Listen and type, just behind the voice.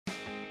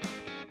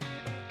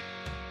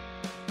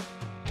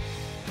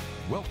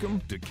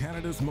Welcome to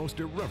Canada's most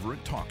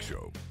irreverent talk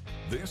show.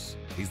 This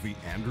is The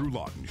Andrew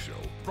Lawton Show,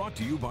 brought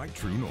to you by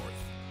True North.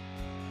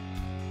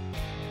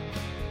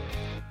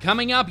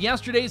 Coming up,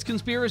 yesterday's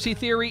conspiracy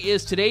theory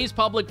is today's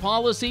public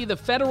policy. The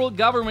federal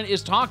government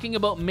is talking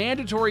about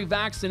mandatory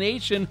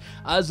vaccination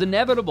as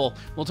inevitable.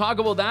 We'll talk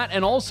about that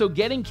and also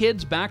getting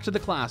kids back to the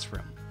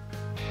classroom.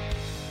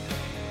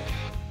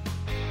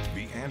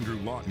 The Andrew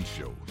Lawton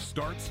Show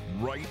starts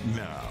right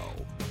now.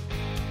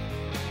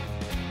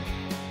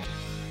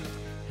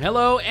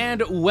 Hello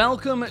and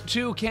welcome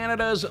to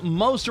Canada's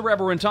most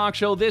irreverent talk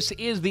show. This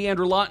is The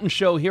Andrew Lawton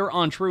Show here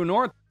on True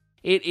North.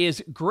 It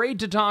is great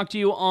to talk to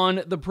you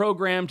on the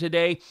program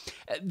today.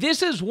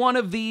 This is one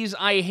of these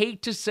I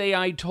hate to say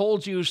I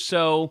told you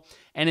so,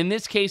 and in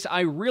this case, I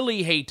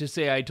really hate to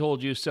say I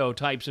told you so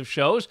types of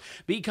shows,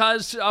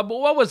 because,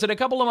 what was it, a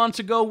couple of months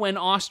ago when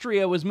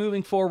Austria was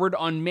moving forward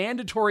on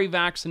mandatory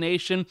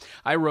vaccination,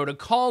 I wrote a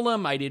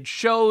column, I did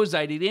shows,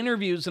 I did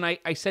interviews, and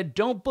I said,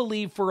 don't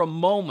believe for a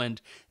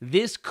moment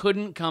this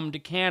couldn't come to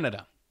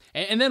Canada.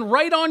 And then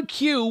right on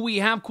cue, we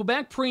have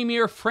Quebec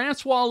Premier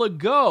François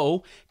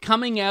Legault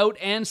coming out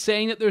and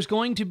saying that there's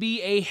going to be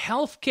a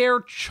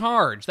healthcare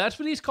charge. That's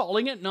what he's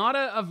calling it, not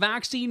a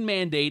vaccine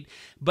mandate,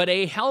 but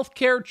a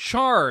healthcare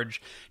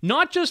charge.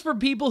 Not just for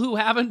people who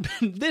haven't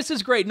been, this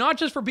is great, not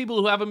just for people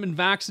who haven't been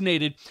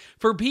vaccinated,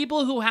 for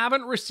people who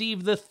haven't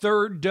received the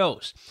third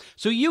dose.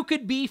 So you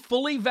could be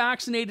fully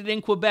vaccinated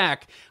in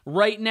Quebec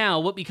right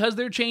now, but because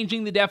they're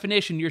changing the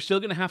definition, you're still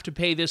going to have to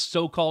pay this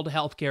so-called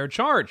healthcare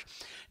charge.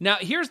 Now,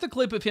 here's the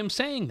clip of him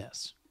saying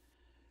this.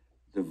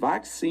 The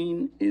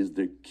vaccine is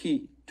the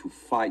key to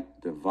fight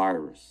the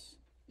virus.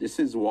 This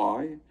is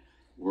why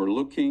we're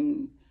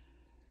looking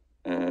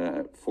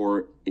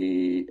for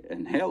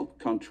an health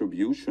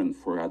contribution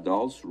for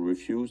adults who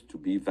refuse to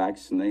be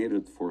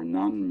vaccinated for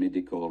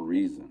non-medical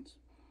reasons.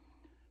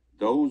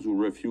 Those who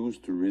refuse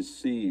to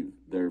receive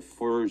their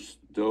first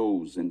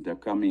dose in the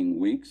coming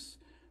weeks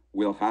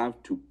will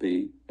have to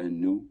pay a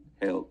new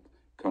health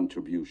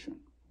contribution.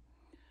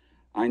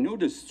 I know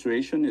the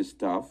situation is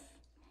tough,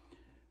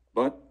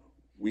 but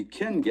we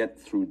can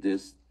get through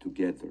this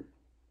together.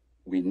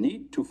 We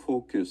need to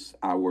focus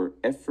our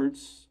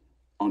efforts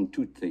on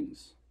two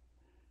things: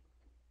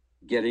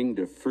 getting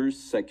the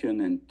first,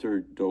 second, and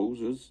third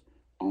doses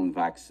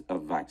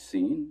of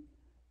vaccine,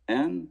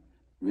 and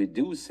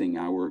reducing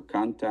our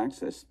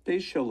contacts,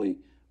 especially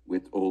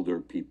with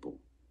older people.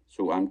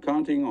 So I'm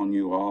counting on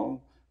you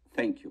all.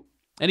 Thank you.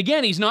 And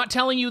again, he's not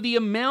telling you the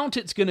amount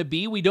it's going to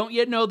be. We don't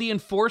yet know the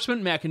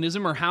enforcement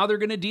mechanism or how they're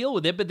going to deal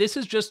with it, but this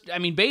is just,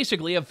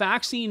 basically a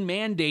vaccine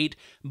mandate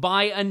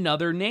by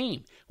another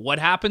name. What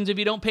happens if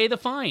you don't pay the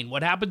fine?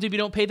 What happens if you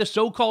don't pay the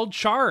so-called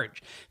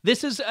charge?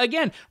 This is,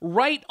 again,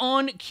 right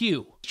on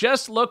cue.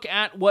 Just look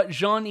at what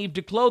Jean-Yves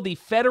Duclos, the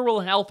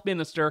federal health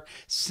minister,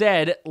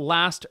 said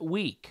last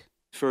week.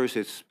 First,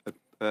 it's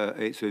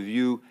a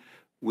view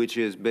which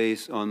is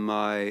based on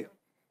my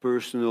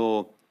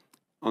personal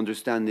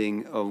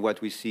understanding of what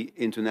we see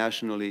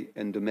internationally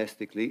and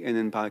domestically, and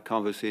in my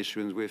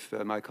conversations with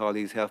my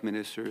colleagues, health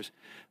ministers,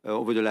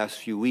 over the last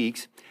few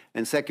weeks.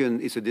 And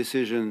second, it's a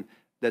decision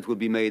that will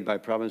be made by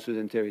provinces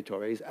and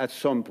territories at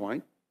some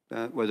point.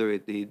 Whether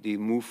they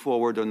move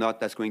forward or not,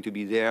 that's going to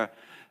be their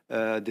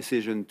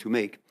decision to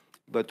make.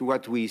 But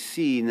what we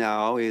see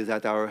now is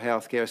that our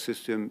healthcare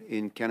system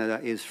in Canada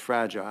is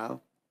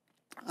fragile.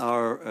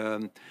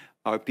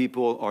 Our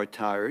people are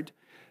tired.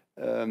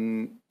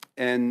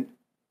 And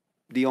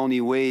the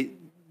only way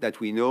that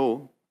we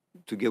know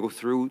to go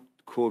through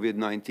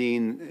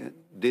COVID-19,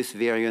 this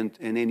variant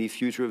and any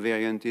future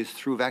variant, is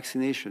through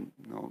vaccination.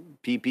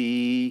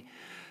 PPE,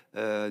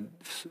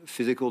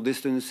 physical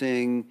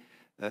distancing,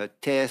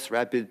 tests,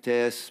 rapid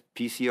tests,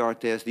 PCR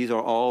tests, these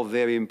are all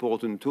very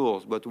important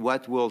tools. But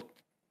what will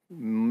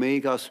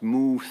make us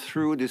move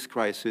through this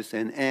crisis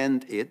and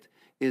end it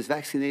is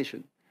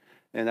vaccination.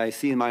 And I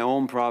see in my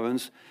own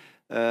province,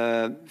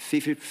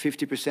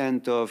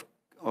 50% of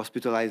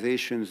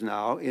hospitalizations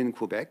now in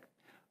Quebec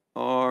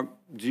are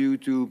due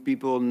to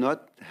people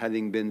not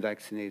having been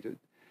vaccinated.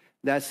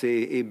 That's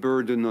a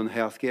burden on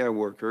healthcare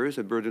workers,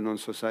 a burden on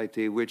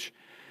society, which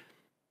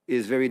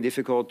is very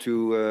difficult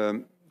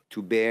to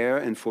bear,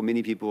 and for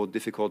many people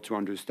difficult to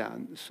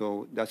understand.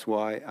 So that's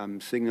why I'm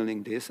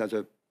signaling this as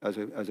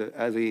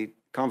a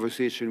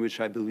conversation which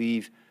I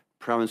believe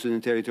provinces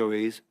and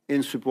territories,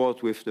 in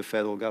support with the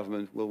federal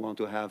government, will want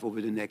to have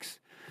over the next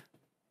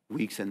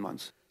weeks and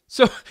months.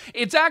 So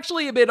it's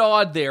actually a bit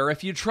odd there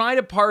if you try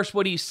to parse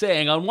what he's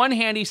saying. On one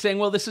hand, he's saying,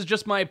 well, this is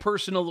just my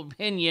personal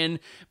opinion,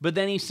 but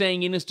then he's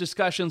saying in his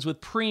discussions with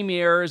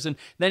premiers, and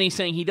then he's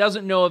saying he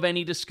doesn't know of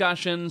any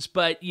discussions,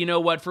 but you know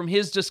what, from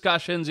his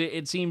discussions,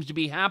 it seems to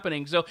be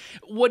happening. So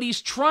what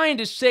he's trying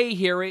to say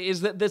here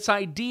is that this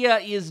idea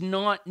is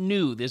not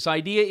new. This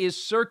idea is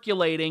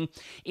circulating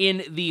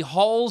in the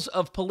halls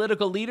of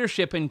political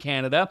leadership in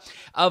Canada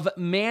of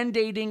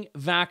mandating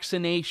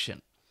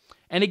vaccination.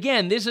 And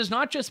again, this is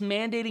not just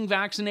mandating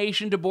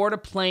vaccination to board a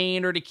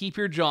plane or to keep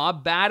your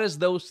job, bad as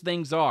those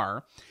things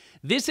are.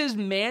 This is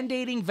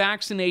mandating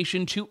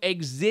vaccination to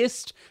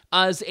exist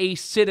as a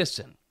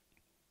citizen.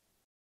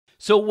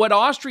 So what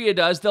Austria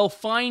does, they'll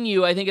fine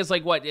you, I think it's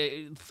like,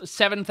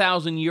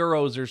 7,000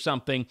 euros or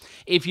something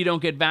if you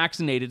don't get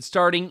vaccinated,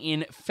 starting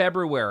in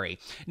February.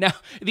 Now,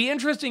 the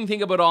interesting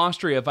thing about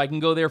Austria, if I can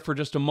go there for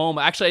just a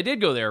moment, actually I did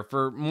go there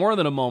for more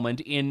than a moment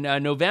in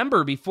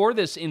November before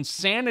this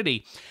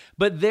insanity,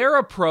 but their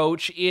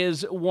approach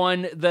is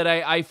one that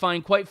I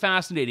find quite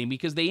fascinating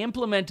because they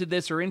implemented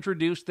this or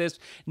introduced this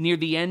near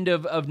the end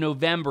of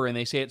November, and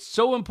they say it's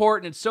so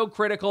important, it's so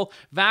critical,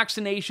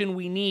 vaccination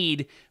we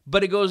need,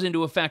 but it goes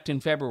into effect in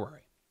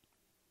February.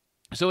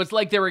 So it's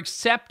like they're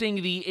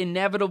accepting the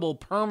inevitable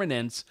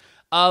permanence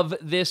of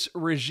this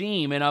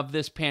regime and of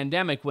this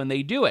pandemic when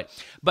they do it.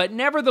 But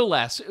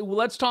nevertheless,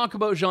 let's talk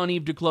about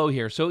Jean-Yves Duclos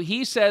here. So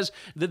he says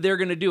that they're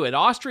going to do it.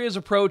 Austria's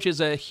approach is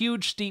a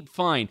huge, steep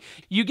fine.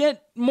 You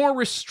get more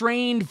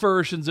restrained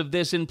versions of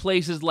this in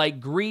places like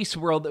Greece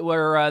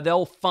where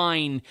they'll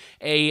fine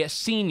a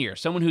senior,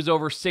 someone who's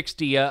over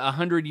 60,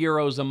 100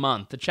 euros a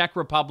month. The Czech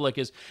Republic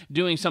is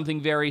doing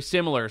something very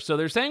similar. So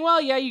they're saying,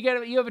 well, yeah,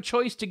 you have a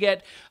choice to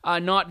get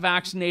not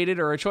vaccinated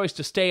or a choice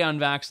to stay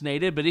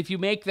unvaccinated, but if you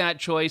make that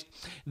choice,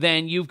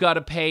 then you've got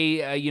to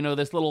pay,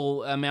 this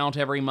little amount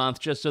every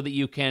month just so that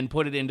you can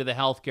put it into the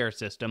healthcare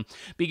system,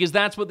 because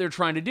that's what they're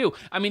trying to do.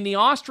 I mean, the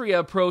Austria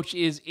approach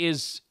is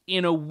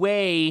in a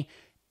way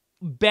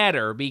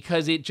better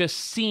because it just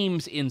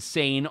seems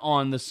insane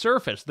on the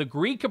surface. The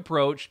Greek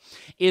approach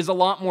is a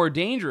lot more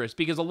dangerous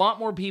because a lot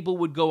more people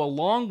would go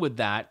along with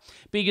that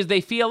because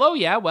they feel, oh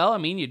yeah, well, I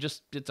mean,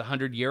 it's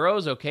 100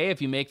 euros, okay,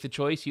 if you make the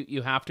choice,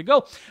 you have to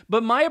go.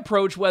 But my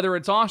approach, whether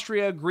it's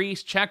Austria,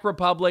 Greece, Czech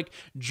Republic,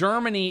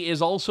 Germany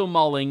is also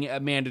mulling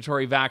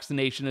mandatory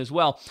vaccination as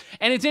well.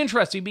 And it's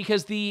interesting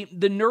because the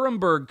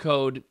Nuremberg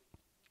Code,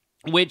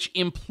 which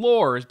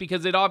implores,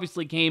 because it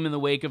obviously came in the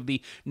wake of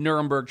the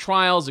Nuremberg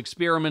trials,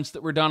 experiments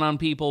that were done on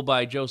people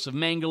by Joseph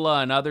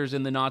Mengele and others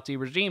in the Nazi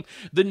regime.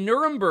 The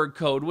Nuremberg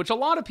Code, which a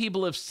lot of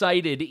people have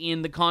cited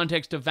in the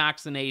context of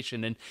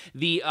vaccination and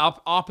the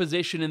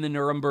opposition in the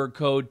Nuremberg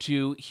Code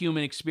to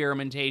human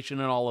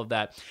experimentation and all of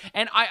that.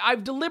 And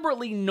I've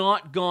deliberately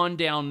not gone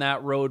down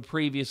that road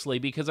previously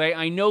because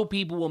I know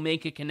people will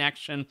make a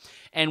connection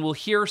and will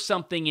hear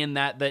something in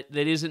that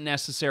isn't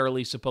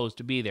necessarily supposed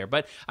to be there.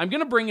 But I'm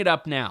going to bring it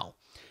up now.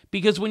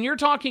 Because when you're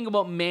talking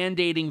about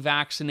mandating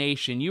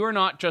vaccination, you are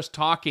not just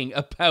talking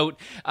about,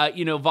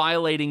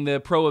 violating the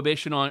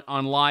prohibition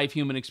on live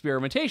human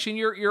experimentation.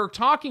 You're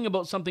talking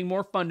about something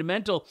more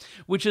fundamental,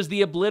 which is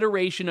the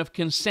obliteration of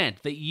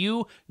consent, that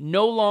you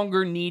no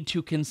longer need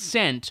to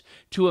consent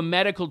to a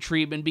medical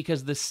treatment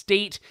because the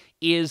state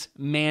is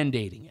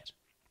mandating it.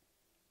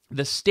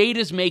 The state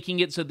is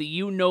making it so that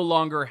you no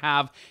longer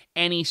have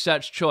any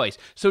such choice.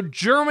 So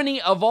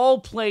Germany, of all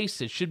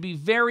places, should be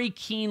very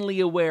keenly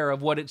aware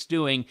of what it's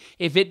doing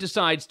if it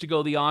decides to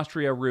go the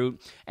Austria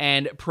route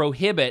and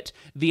prohibit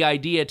the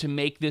idea to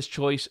make this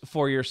choice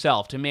for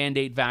yourself, to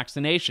mandate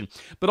vaccination.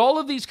 But all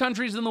of these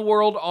countries in the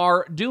world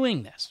are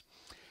doing this.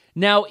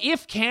 Now,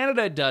 if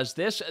Canada does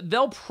this,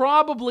 they'll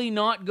probably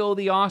not go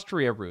the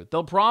Austria route.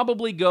 They'll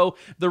probably go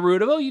the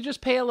route of, you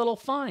just pay a little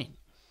fine.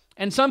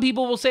 And some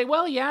people will say,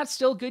 well, yeah, it's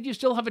still good. You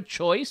still have a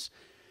choice.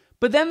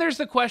 But then there's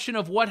the question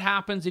of what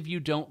happens if you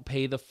don't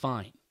pay the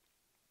fine.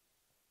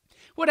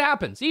 What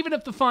happens? Even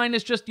if the fine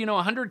is just,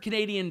 100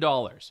 Canadian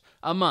dollars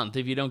a month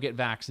if you don't get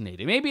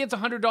vaccinated. Maybe it's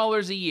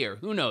 $100 a year.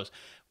 Who knows?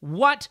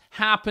 What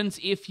happens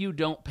if you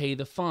don't pay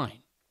the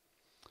fine?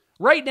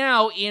 Right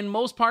now, in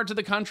most parts of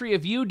the country,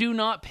 if you do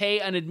not pay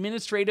an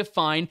administrative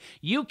fine,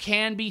 you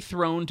can be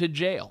thrown to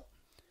jail.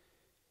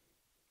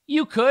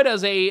 You could,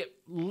 as a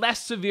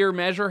less severe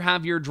measure,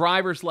 have your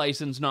driver's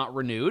license not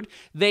renewed.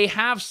 They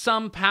have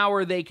some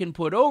power they can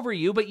put over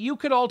you, but you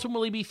could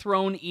ultimately be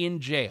thrown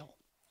in jail.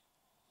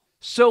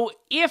 So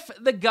if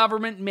the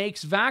government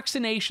makes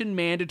vaccination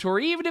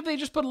mandatory, even if they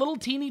just put a little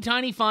teeny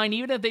tiny fine,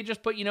 even if they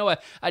just put,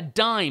 a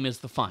dime as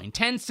the fine,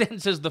 10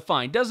 cents as the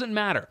fine, doesn't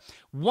matter.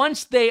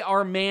 Once they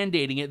are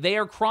mandating it, they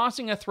are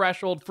crossing a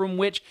threshold from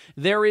which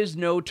there is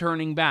no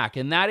turning back.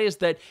 And that is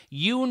that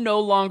you no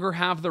longer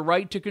have the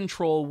right to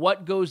control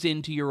what goes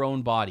into your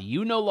own body.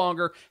 You no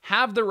longer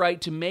have the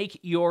right to make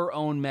your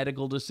own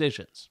medical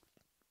decisions.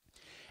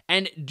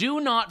 And do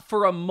not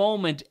for a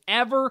moment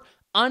ever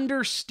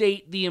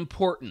understate the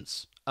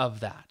importance of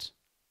that,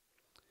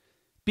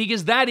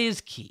 because that is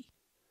key.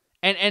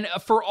 And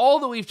for all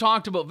that we've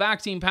talked about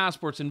vaccine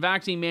passports and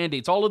vaccine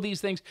mandates, all of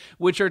these things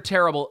which are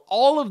terrible,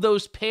 all of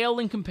those pale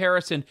in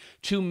comparison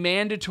to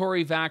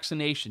mandatory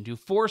vaccination, to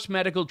forced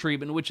medical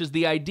treatment, which is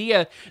the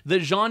idea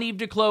that Jean-Yves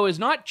Duclos is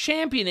not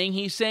championing.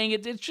 He's saying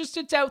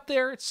it's out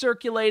there, it's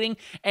circulating,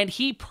 and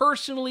he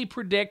personally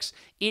predicts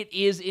it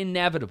is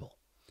inevitable.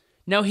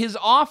 Now, his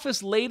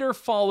office later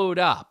followed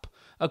up.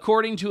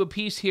 According to a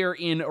piece here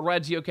in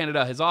Radio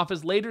Canada, his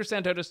office later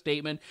sent out a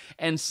statement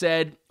and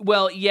said,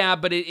 well, yeah,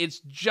 but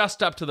it's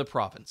just up to the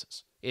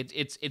provinces.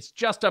 It's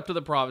just up to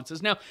the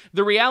provinces. Now,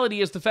 the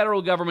reality is the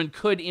federal government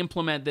could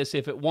implement this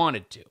if it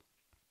wanted to.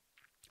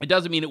 It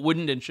doesn't mean it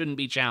wouldn't and shouldn't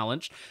be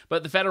challenged,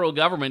 but the federal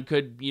government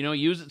could,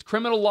 use its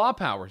criminal law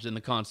powers in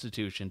the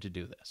Constitution to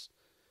do this,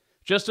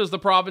 just as the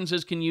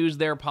provinces can use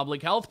their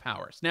public health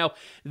powers. Now,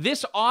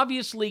 this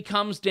obviously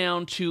comes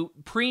down to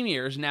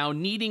premiers now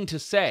needing to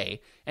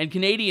say, and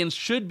Canadians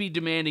should be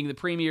demanding the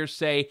premiers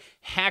say,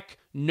 heck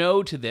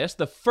no to this.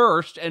 The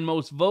first and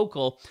most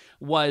vocal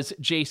was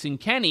Jason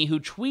Kenney, who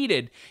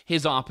tweeted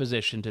his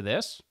opposition to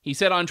this. He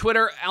said on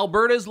Twitter,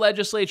 Alberta's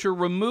legislature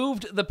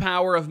removed the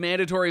power of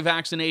mandatory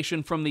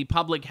vaccination from the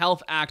Public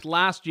Health Act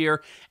last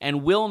year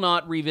and will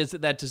not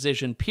revisit that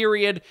decision,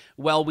 period.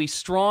 While we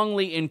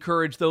strongly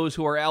encourage those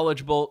who are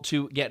eligible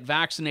to get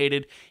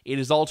vaccinated, it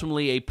is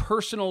ultimately a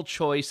personal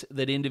choice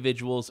that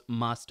individuals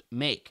must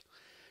make.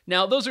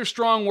 Now, those are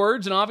strong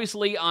words, and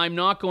obviously I'm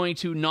not going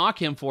to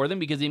knock him for them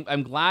because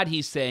I'm glad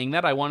he's saying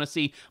that. I want to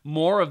see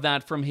more of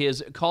that from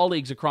his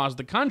colleagues across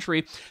the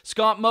country.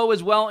 Scott Moe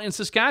as well in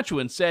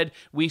Saskatchewan said,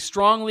 we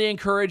strongly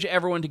encourage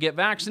everyone to get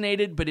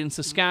vaccinated, but in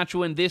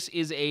Saskatchewan, this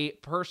is a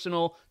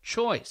personal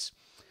choice.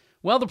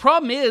 Well, the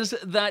problem is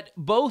that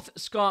both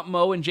Scott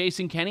Moe and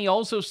Jason Kenney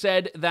also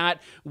said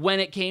that when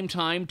it came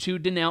time to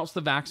denounce the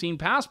vaccine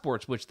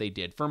passports, which they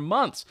did for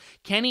months,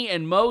 Kenney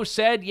and Moe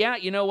said, yeah,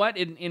 you know what,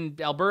 in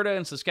Alberta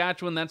and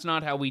Saskatchewan, that's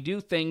not how we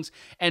do things,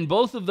 and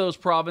both of those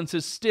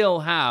provinces still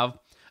have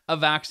a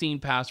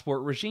vaccine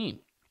passport regime.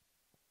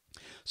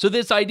 So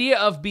this idea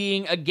of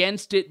being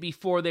against it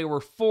before they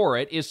were for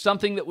it is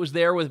something that was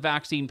there with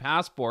vaccine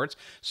passports.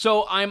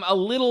 So I'm a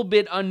little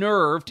bit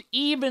unnerved,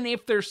 even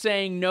if they're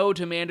saying no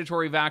to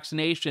mandatory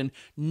vaccination,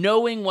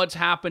 knowing what's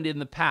happened in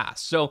the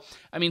past. So,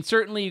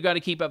 certainly you got to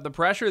keep up the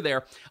pressure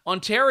there.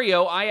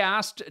 Ontario, I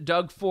asked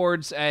Doug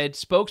Ford's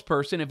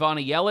spokesperson,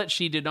 Ivana Yellett.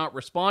 She did not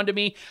respond to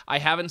me. I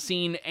haven't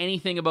seen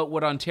anything about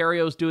what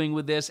Ontario's doing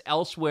with this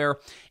elsewhere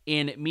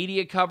in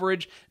media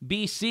coverage.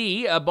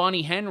 BC,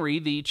 Bonnie Henry,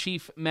 the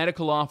chief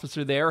medical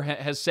officer there,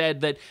 has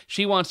said that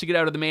she wants to get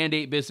out of the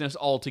mandate business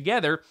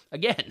altogether.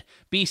 Again,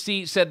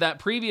 BC said that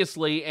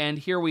previously, and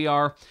here we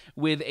are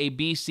with a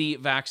BC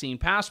vaccine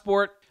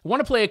passport. I want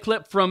to play a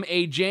clip from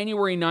a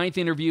January 9th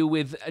interview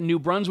with New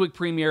Brunswick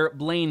Premier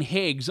Blaine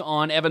Higgs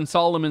on Evan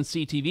Solomon's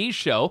CTV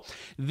show.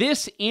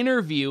 This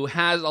interview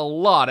has a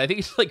lot. I think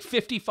it's like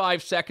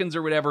 55 seconds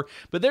or whatever,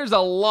 but there's a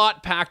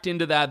lot packed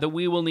into that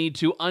we will need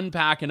to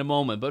unpack in a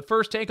moment. But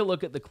first, take a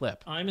look at the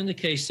clip. I'm in the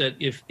case that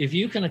if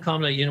you can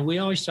accommodate, we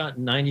always thought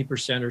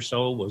 90% or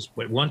so was,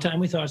 at one time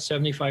we thought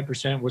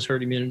 75% was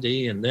herd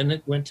immunity, and then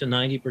it went to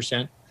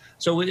 90%.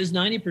 So is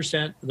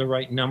 90% the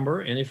right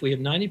number? And if we have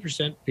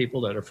 90%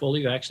 people that are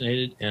fully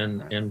vaccinated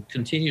and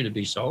continue to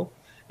be so,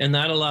 and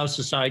that allows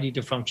society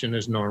to function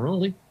as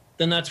normally,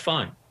 then that's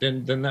fine.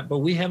 But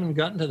we haven't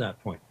gotten to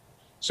that point.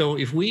 So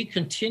if we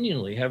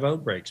continually have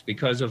outbreaks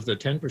because of the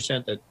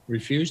 10% that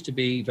refuse to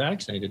be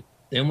vaccinated,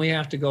 then we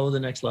have to go to the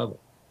next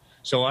level.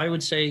 So I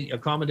would say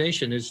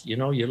accommodation is, you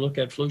look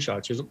at flu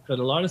shots, you look at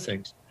a lot of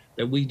things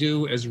that we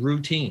do as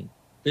routine.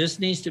 This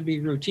needs to be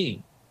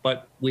routine.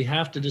 But we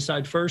have to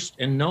decide first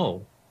and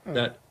know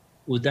that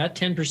would that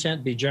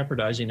 10% be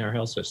jeopardizing our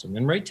health system?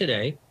 And right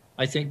today,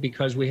 I think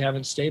because we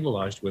haven't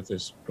stabilized with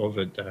this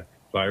COVID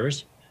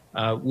virus,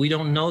 we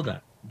don't know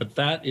that. But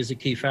that is a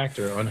key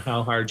factor on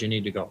how hard you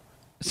need to go.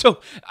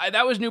 So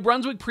that was New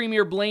Brunswick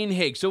Premier Blaine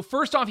Higgs. So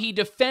first off, he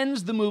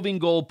defends the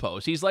moving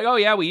goalpost. He's like, oh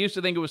yeah, we used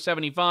to think it was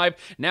 75.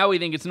 Now we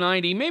think it's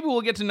 90. Maybe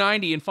we'll get to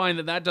 90 and find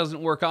that doesn't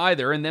work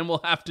either, and then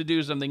we'll have to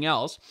do something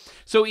else.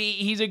 So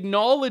he's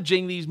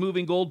acknowledging these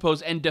moving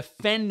goalposts and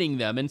defending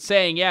them and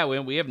saying, yeah,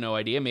 we have no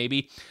idea.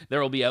 Maybe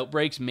there will be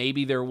outbreaks.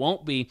 Maybe there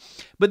won't be.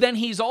 But then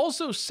he's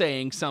also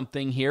saying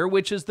something here,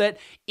 which is that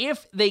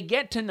if they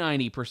get to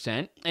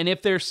 90% and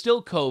if there's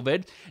still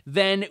COVID,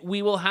 then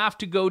we will have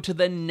to go to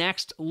the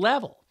next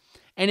level.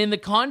 And in the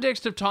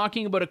context of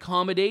talking about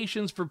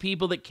accommodations for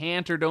people that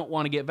can't or don't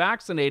want to get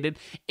vaccinated,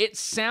 it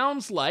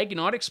sounds like,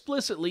 not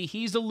explicitly,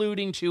 he's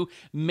alluding to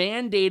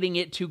mandating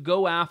it to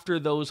go after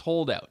those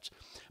holdouts.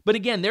 But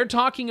again, they're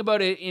talking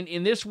about it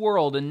in this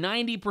world, a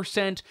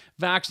 90%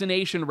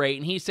 vaccination rate,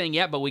 and he's saying,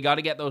 yeah, but we got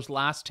to get those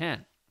last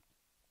 10.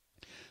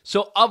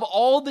 So of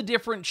all the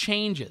different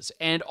changes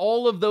and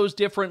all of those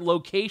different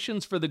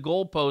locations for the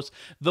goalposts,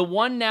 the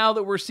one now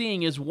that we're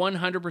seeing is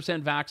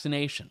 100%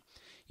 vaccination.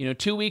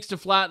 2 weeks to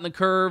flatten the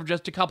curve,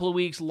 just a couple of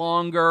weeks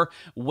longer,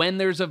 when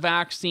there's a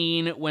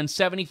vaccine, when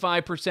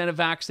 75%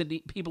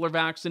 of people are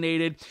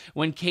vaccinated,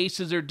 when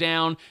cases are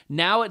down.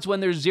 Now it's when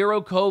there's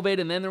zero COVID,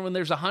 and then when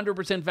there's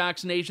 100%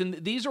 vaccination.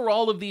 These are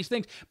all of these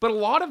things. But a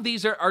lot of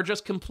these are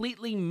just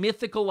completely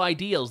mythical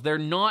ideals. They're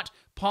not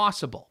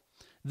possible.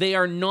 They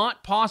are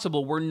not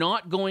possible. We're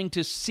not going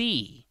to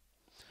see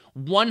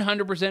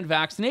 100%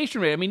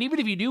 vaccination rate. Even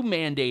if you do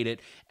mandate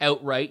it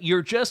outright,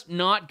 you're just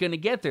not going to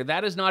get there.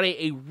 That is not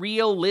a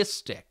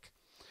realistic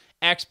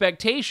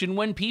expectation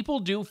when people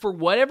do, for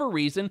whatever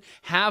reason,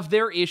 have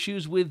their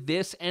issues with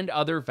this and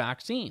other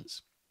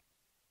vaccines.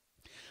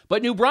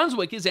 But New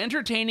Brunswick is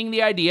entertaining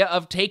the idea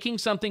of taking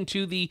something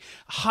to the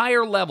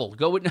higher level.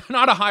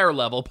 Not a higher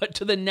level, but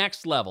to the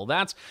next level.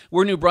 That's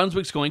where New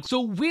Brunswick's going. So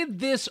with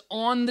this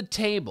on the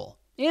table,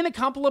 in a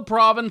couple of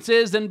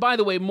provinces. And by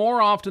the way,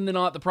 more often than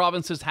not, the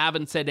provinces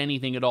haven't said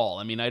anything at all.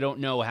 I mean, I don't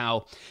know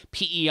how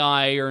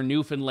PEI or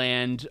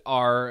Newfoundland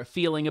are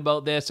feeling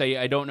about this.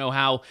 I don't know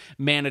how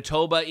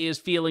Manitoba is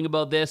feeling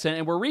about this.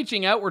 And we're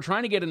reaching out. We're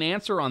trying to get an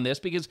answer on this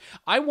because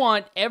I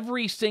want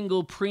every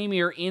single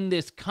premier in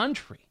this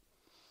country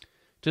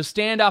to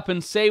stand up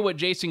and say what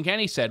Jason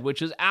Kenney said,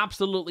 which is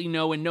absolutely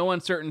no in no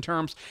uncertain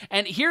terms.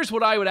 And here's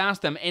what I would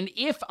ask them. And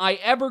if I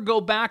ever go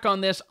back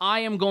on this, I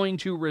am going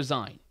to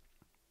resign.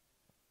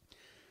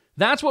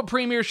 That's what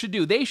premiers should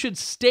do. They should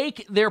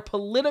stake their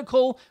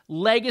political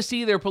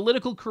legacy, their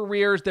political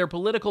careers, their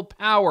political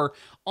power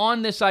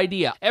on this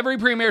idea. Every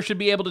premier should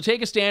be able to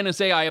take a stand and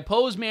say, I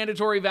oppose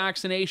mandatory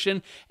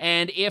vaccination,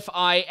 and if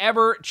I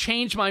ever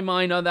change my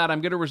mind on that, I'm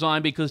going to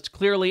resign because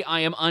clearly I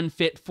am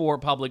unfit for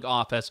public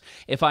office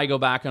if I go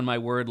back on my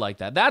word like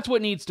that. That's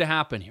what needs to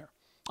happen here.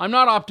 I'm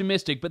not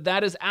optimistic, but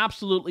that is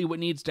absolutely what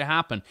needs to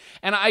happen.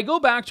 And I go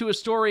back to a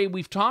story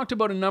we've talked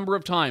about a number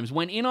of times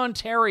when in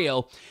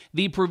Ontario,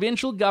 the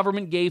provincial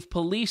government gave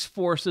police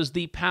forces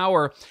the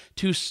power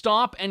to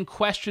stop and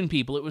question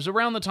people. It was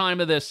around the time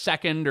of the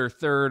 2nd or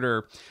 3rd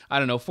or,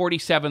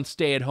 47th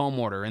stay-at-home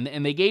order.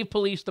 And they gave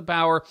police the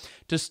power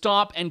to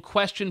stop and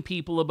question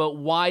people about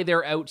why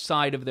they're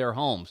outside of their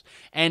homes.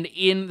 And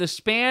in the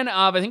span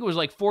of, I think it was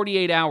like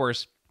 48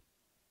 hours,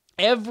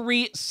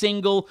 every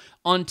single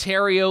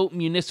Ontario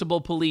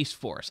municipal police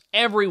force,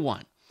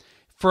 everyone,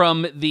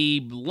 from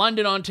the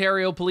London,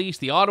 Ontario police,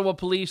 the Ottawa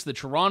police, the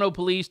Toronto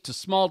police, to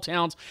small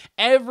towns,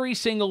 every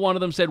single one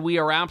of them said, we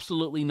are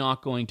absolutely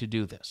not going to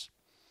do this.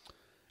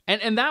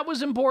 And that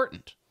was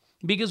important.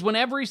 Because when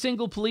every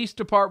single police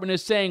department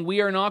is saying we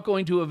are not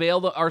going to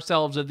avail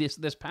ourselves of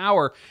this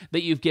power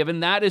that you've given,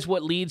 that is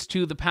what leads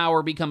to the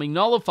power becoming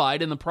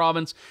nullified, and the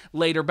province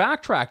later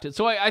backtracked it.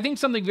 So I think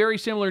something very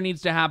similar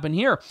needs to happen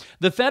here.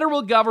 The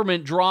federal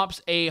government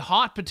drops a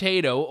hot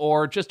potato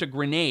or just a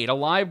grenade, a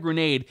live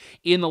grenade,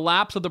 in the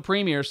laps of the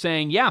premier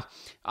saying, yeah,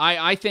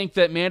 I think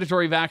that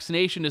mandatory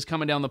vaccination is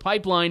coming down the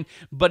pipeline,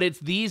 but it's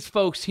these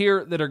folks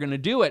here that are going to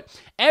do it.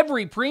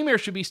 Every premier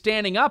should be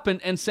standing up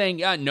and saying,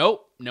 yeah,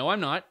 no,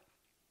 I'm not.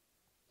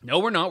 No,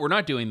 we're not. We're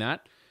not doing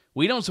that.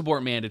 We don't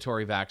support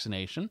mandatory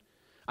vaccination.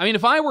 I mean,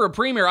 if I were a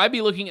premier, I'd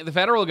be looking at the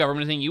federal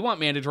government and saying, you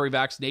want mandatory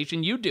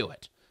vaccination, you do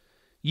it.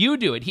 You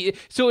do it.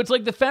 So it's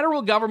like the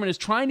federal government is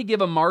trying to give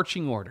a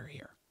marching order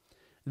here.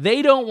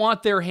 They don't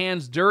want their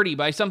hands dirty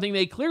by something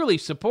they clearly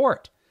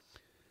support.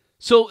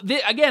 So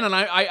again, and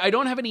I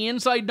don't have any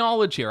inside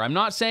knowledge here. I'm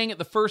not saying at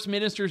the First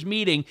Minister's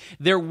meeting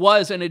there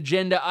was an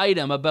agenda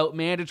item about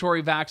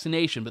mandatory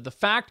vaccination, but the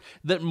fact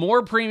that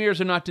more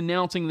premiers are not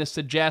denouncing this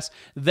suggests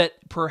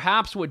that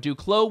perhaps what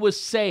Duclos was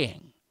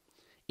saying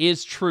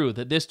is true,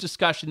 that this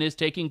discussion is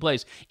taking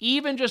place,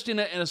 even just in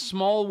a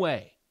small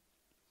way.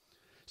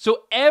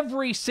 So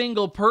every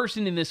single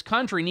person in this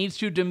country needs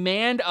to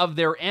demand of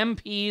their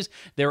MPs,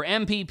 their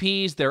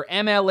MPPs, their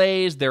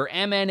MLAs, their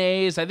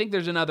MNAs. I think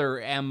there's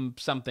another M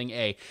something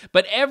A.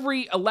 But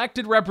every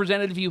elected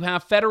representative you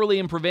have federally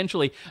and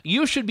provincially,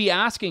 you should be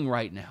asking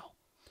right now,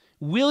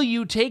 will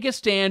you take a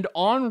stand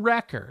on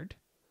record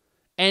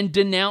and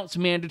denounce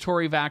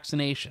mandatory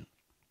vaccination?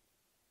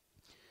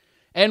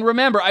 And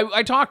remember,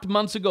 I talked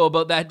months ago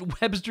about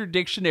that Webster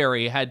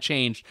dictionary had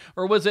changed.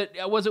 Or was it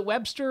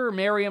Webster or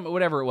Merriam, or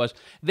whatever it was?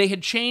 They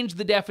had changed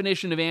the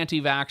definition of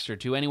anti-vaxxer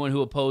to anyone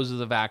who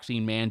opposes a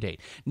vaccine mandate.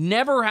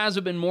 Never has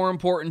it been more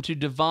important to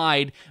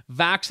divide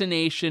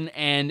vaccination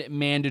and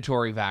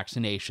mandatory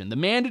vaccination. The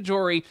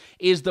mandatory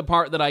is the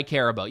part that I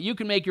care about. You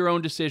can make your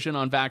own decision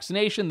on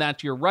vaccination,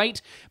 that's your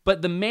right.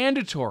 But the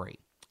mandatory,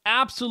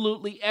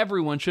 absolutely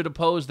everyone should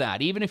oppose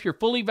that. Even if you're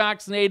fully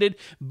vaccinated,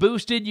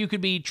 boosted, you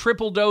could be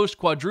triple dosed,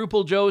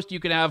 quadruple dosed,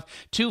 you could have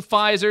 2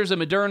 Pfizers, a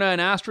Moderna, an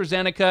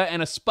AstraZeneca,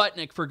 and a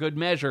Sputnik for good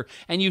measure,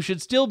 and you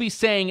should still be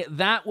saying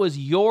that was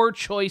your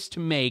choice to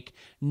make,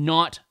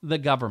 not the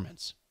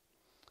government's.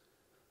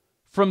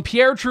 From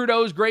Pierre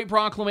Trudeau's great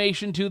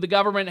proclamation to the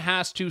government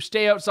has to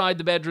stay outside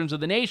the bedrooms of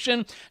the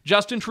nation,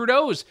 Justin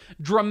Trudeau's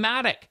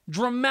dramatic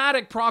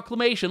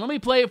proclamation. Let me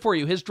play it for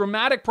you. His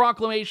dramatic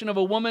proclamation of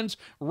a woman's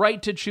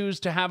right to choose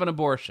to have an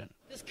abortion.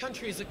 This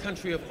country is a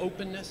country of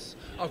openness,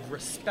 of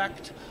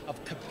respect,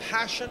 of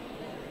compassion,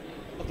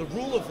 of the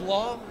rule of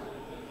law,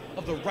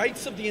 of the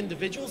rights of the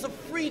individuals, of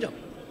freedom.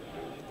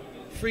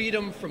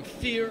 Freedom from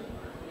fear,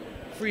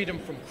 freedom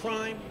from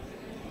crime,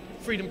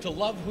 freedom to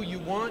love who you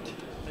want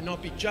and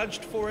not be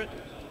judged for it,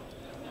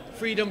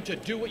 freedom to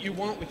do what you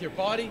want with your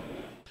body.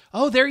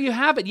 Oh, there you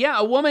have it. Yeah,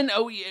 a woman,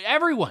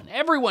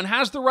 everyone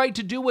has the right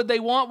to do what they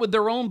want with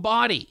their own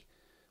body.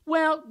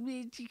 Well,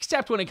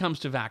 except when it comes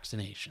to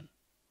vaccination.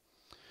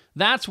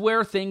 That's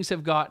where things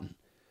have gotten.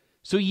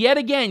 So yet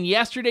again,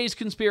 yesterday's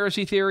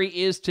conspiracy theory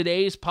is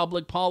today's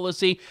public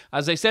policy.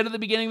 As I said at the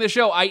beginning of the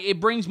show, it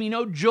brings me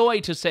no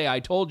joy to say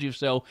I told you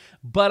so,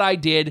 but I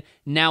did.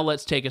 Now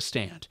let's take a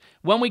stand.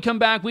 When we come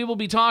back, we will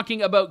be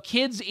talking about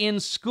kids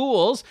in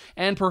schools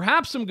and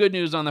perhaps some good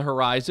news on the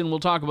horizon. We'll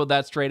talk about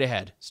that straight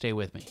ahead. Stay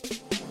with me.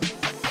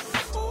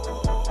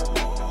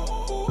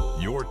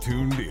 You're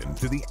tuned in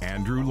to The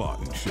Andrew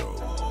Lawton Show.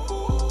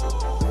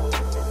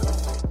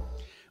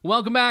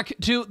 Welcome back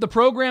to the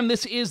program.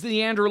 This is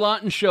the Andrew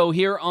Lawton Show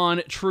here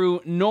on True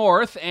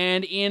North.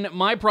 And in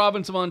my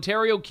province of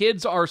Ontario,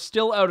 kids are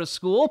still out of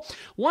school.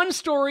 One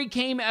story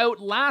came out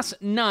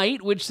last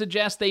night which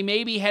suggests they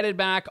may be headed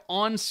back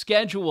on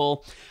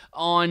schedule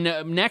on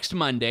next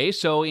Monday,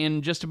 so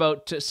in just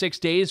about 6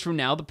 days from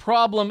now. The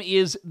problem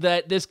is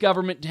that this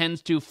government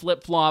tends to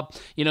flip-flop,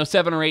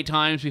 7 or 8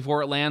 times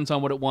before it lands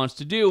on what it wants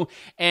to do.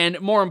 And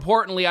more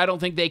importantly, I don't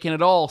think they can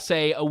at all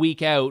say a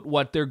week out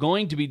what they're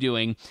going to be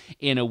doing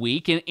in a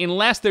week,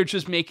 unless they're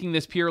just making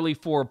this purely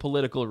for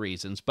political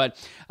reasons. But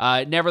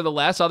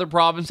nevertheless, other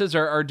provinces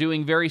are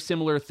doing very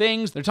similar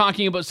things. They're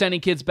talking about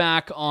sending kids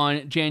back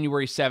on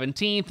January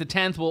 17th, the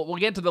 10th. We'll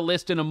get to the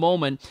list in a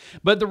moment.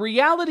 But the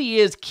reality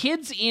is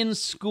kids in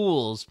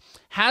schools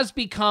has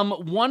become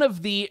one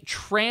of the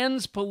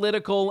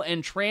trans-political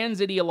and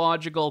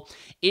trans-ideological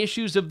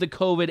issues of the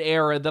COVID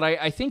era that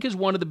I think is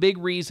one of the big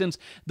reasons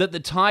that the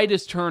tide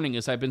is turning,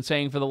 as I've been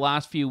saying for the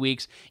last few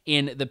weeks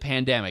in the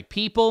pandemic.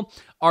 People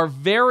are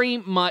very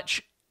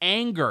much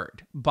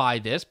angered by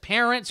this.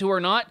 Parents who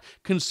are not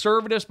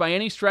conservatives by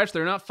any stretch,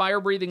 they're not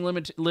fire-breathing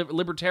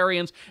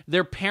libertarians,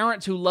 they're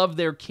parents who love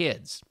their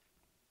kids.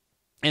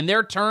 And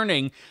they're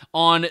turning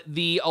on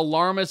the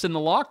alarmists and the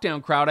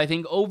lockdown crowd, I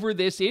think, over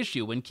this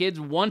issue. When kids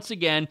once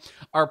again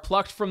are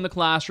plucked from the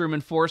classroom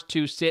and forced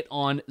to sit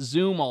on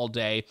Zoom all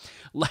day,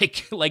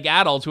 like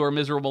adults who are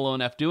miserable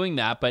enough doing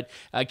that, but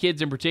kids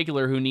in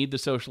particular who need the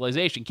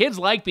socialization. Kids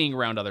like being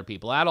around other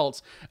people.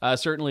 Adults,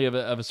 certainly of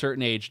a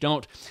certain age,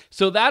 don't.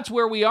 So that's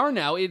where we are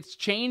now. It's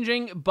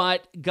changing,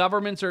 but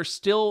governments are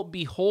still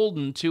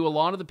beholden to a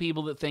lot of the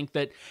people that think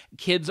that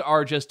kids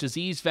are just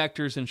disease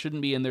vectors and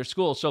shouldn't be in their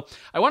schools. So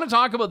I want to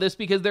talk about this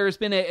because there has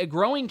been a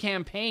growing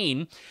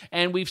campaign,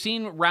 and we've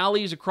seen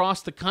rallies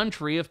across the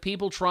country of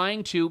people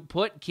trying to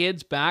put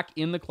kids back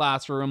in the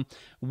classroom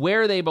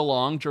where they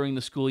belong during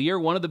the school year.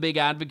 One of the big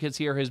advocates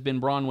here has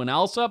been Bronwyn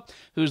Alsop,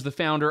 who's the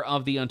founder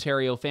of the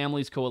Ontario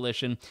Families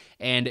Coalition,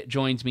 and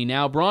joins me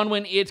now.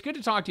 Bronwyn, it's good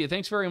to talk to you.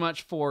 Thanks very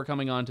much for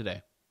coming on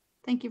today.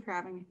 Thank you for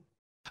having me.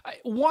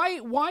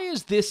 Why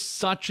is this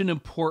such an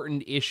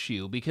important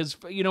issue? Because,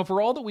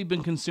 for all that we've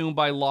been consumed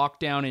by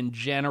lockdown in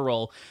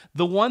general,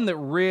 the one that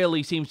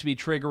really seems to be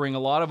triggering a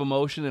lot of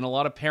emotion in a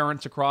lot of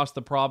parents across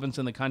the province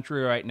and the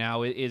country right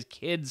now is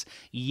kids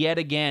yet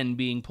again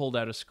being pulled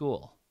out of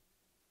school.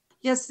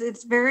 Yes,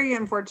 it's very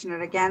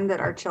unfortunate, again, that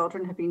our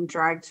children have been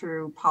dragged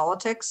through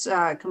politics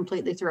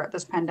completely throughout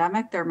this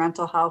pandemic. Their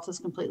mental health has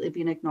completely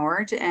been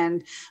ignored.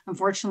 And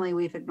unfortunately,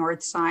 we've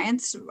ignored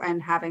science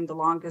and having the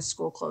longest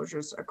school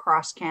closures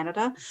across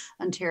Canada.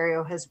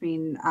 Ontario has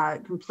been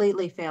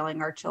completely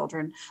failing our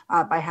children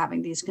by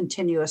having these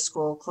continuous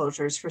school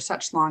closures for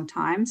such long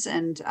times.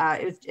 And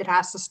it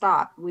has to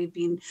stop. We've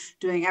been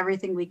doing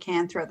everything we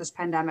can throughout this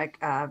pandemic,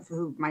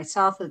 who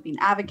myself have been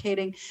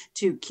advocating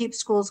to keep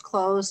schools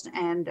closed,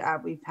 and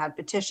we've had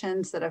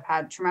petitions that have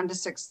had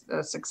tremendous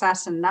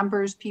success in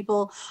numbers.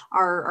 People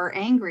are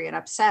angry and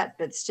upset,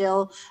 but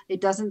still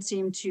it doesn't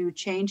seem to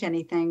change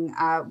anything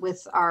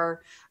with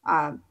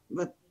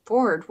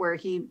Ford, where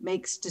he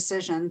makes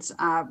decisions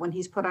when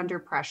he's put under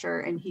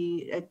pressure, and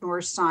he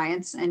ignores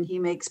science, and he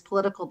makes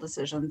political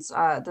decisions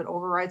that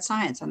override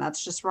science. And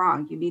that's just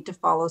wrong. You need to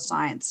follow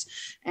science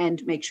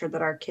and make sure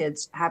that our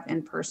kids have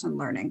in-person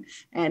learning.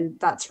 And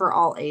that's for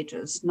all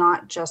ages,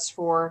 not just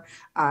for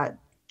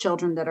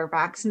children that are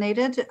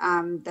vaccinated,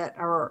 that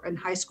are in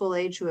high school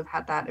age, who have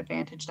had that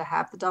advantage to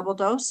have the double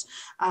dose,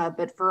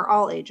 but for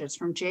all ages,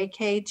 from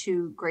JK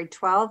to grade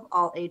 12,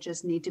 all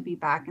ages need to be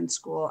back in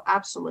school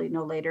absolutely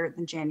no later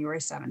than January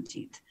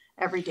 17th.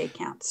 Every day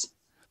counts.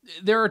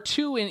 There are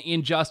two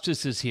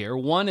injustices here.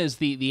 One is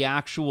the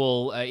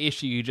actual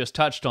issue you just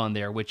touched on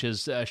there, which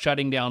is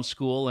shutting down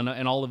school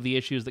and all of the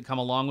issues that come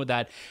along with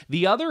that.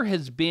 The other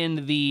has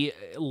been the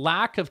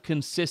lack of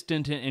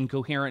consistent and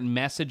coherent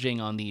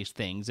messaging on these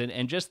things,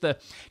 and just the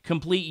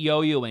complete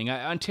yo-yoing.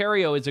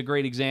 Ontario is a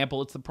great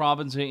example. It's the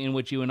province in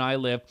which you and I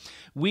live.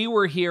 We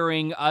were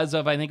hearing, as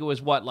of, I think it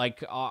was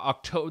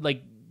October,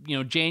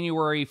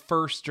 January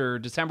 1st or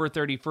December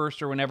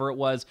 31st or whenever it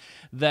was,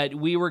 that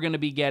we were going to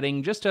be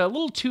getting just a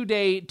little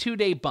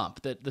two-day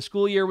bump, that the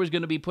school year was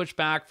going to be pushed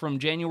back from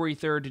January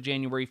 3rd to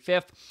January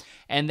 5th.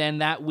 And then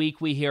that week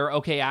we hear,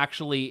 okay,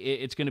 actually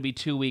it's going to be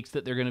 2 weeks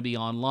that they're going to be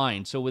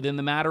online. So within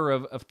the matter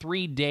of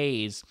 3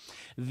 days,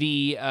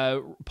 the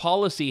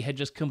policy had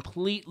just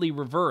completely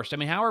reversed. I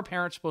mean, how are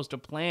parents supposed to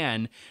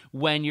plan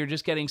when you're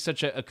just getting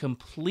such a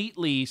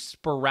completely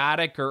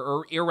sporadic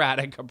or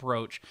erratic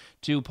approach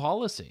to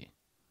policy?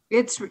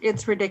 It's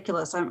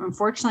ridiculous.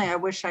 Unfortunately, I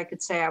wish I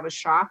could say I was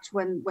shocked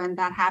when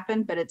that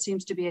happened, but it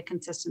seems to be a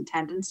consistent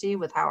tendency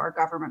with how our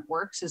government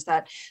works, is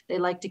that they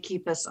like to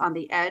keep us on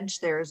the edge.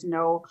 There's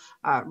no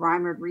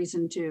rhyme or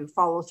reason to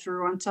follow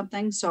through on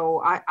something.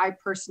 So I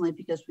personally,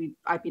 because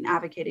I've been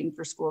advocating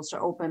for schools to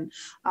open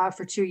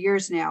for 2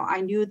 years now,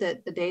 I knew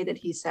that the day that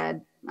he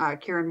said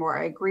Kieran Moore.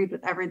 I agreed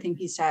with everything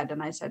he said.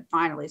 And I said,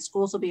 finally,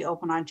 schools will be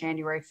open on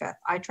January 5th.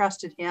 I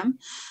trusted him,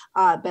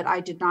 but I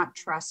did not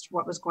trust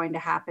what was going to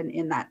happen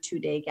in that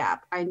 2-day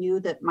gap. I knew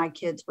that my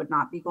kids would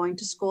not be going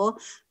to school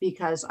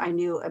because I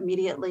knew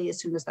immediately, as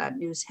soon as that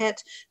news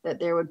hit, that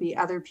there would be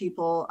other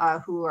people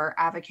who are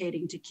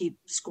advocating to keep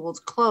schools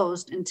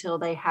closed until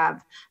they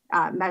have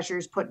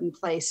measures put in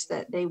place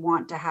that they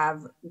want to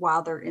have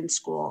while they're in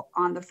school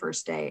on the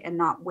first day, and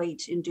not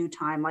wait in due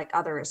time like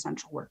other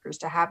essential workers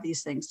to have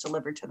these things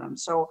delivered to them.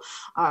 So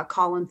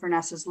Colin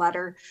Furness's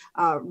letter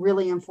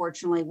really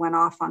unfortunately went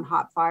off on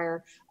hot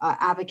fire,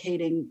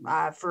 advocating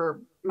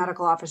for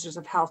medical officers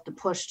of health to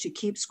push to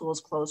keep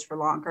schools closed for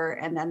longer.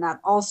 And then that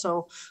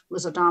also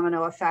was a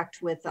domino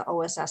effect with the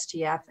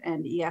OSSTF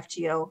and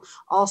EFTO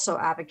also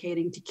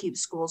advocating to keep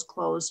schools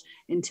closed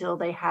until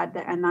they had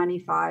the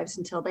N95s,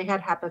 until they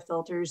had HEPA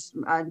filters,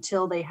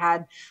 until they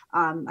had,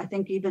 I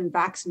think even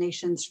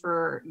vaccinations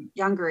for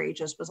younger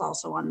ages was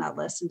also on that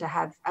list, and to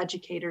have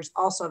educators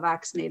also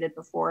vaccinated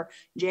before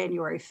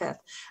January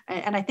 5th.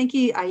 And I think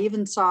I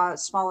even saw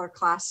smaller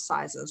class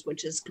sizes,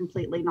 which is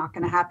completely not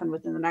going to happen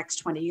within the next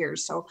 20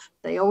 years. So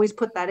they always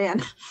put that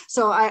in.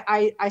 So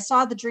I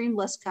saw the dream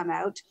list come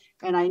out,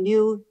 and I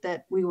knew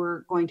that we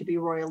were going to be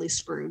royally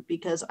screwed,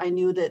 because I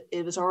knew that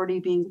it was already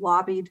being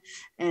lobbied,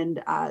 and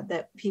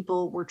that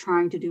people were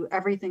trying to do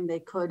everything they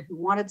could who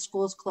wanted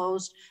schools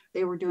closed.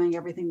 They were doing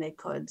everything they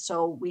could.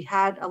 So we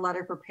had a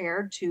letter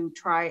prepared to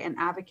try and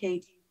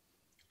advocate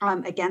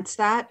against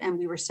that, and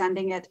we were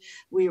sending it.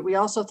 We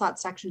also thought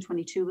Section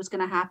 22 was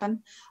going to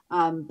happen,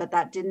 but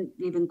that didn't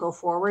even go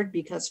forward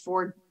because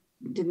Ford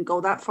didn't go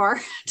that far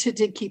to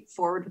keep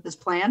forward with this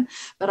plan.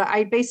 But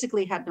I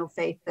basically had no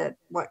faith that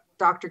what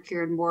Dr.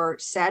 Kieran Moore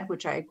said,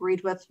 which I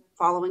agreed with,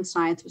 following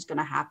science, was going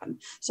to happen.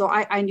 So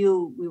I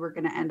knew we were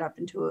going to end up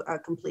into a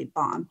complete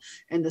bomb.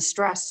 And the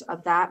stress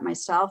of that,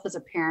 myself as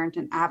a parent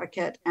and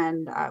advocate,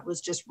 and was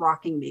just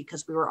rocking me,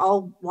 because we were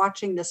all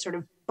watching this sort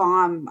of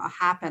bomb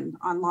happen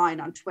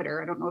online on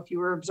Twitter. I don't know if you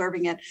were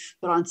observing it,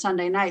 but on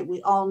Sunday night,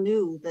 we all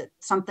knew that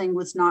something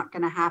was not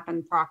going to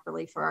happen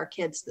properly for our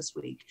kids this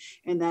week.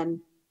 And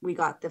then we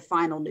got the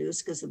final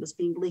news because it was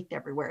being leaked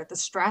everywhere. The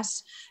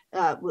stress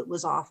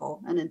was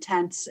awful and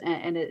intense,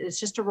 and it's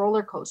just a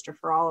roller coaster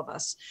for all of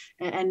us.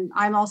 And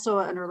I'm also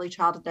an early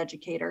childhood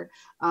educator.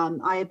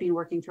 I have been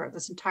working throughout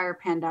this entire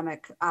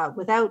pandemic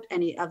without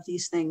any of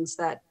these things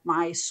that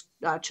my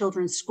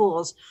children's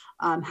schools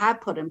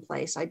have put in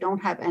place. I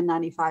don't have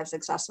N95s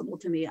accessible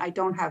to me. I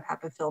don't have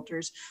HEPA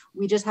filters.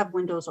 We just have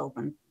windows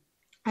open.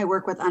 I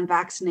work with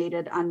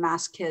unvaccinated,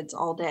 unmasked kids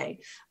all day.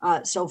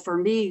 So for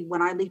me,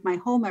 when I leave my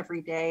home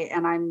every day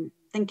and I'm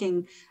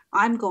thinking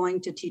I'm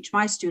going to teach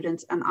my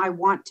students and I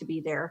want to be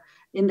there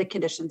in the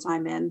conditions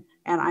I'm in,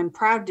 and I'm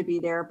proud to be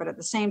there, but at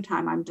the same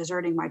time, I'm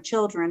deserting my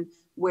children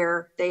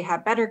where they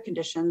have better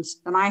conditions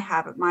than I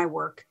have at my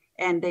work,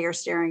 and they are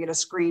staring at a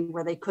screen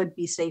where they could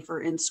be safer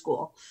in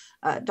school.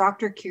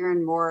 Dr.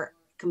 Kieran Moore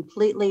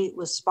completely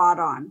was spot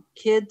on.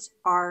 Kids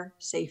are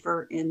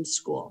safer in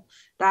school.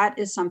 That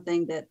is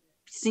something that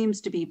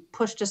seems to be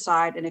pushed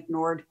aside and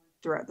ignored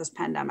throughout this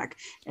pandemic.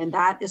 And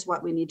that is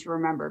what we need to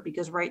remember,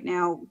 because right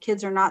now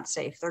kids are not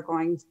safe.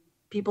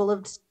 People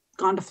have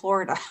gone to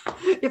Florida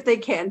if they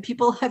can.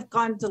 People have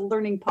gone to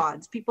learning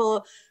pods.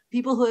 People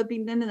who have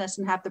been into this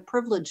and have the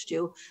privilege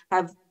to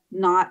have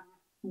not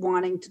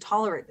wanting to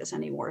tolerate this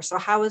anymore. So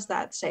how is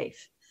that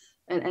safe?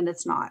 And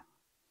it's not.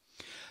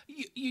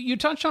 You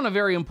touched on a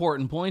very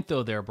important point,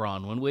 though, there,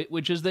 Bronwyn,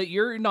 which is that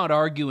you're not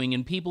arguing,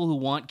 and people who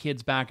want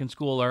kids back in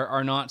school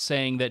are not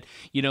saying that,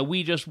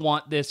 we just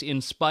want this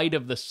in spite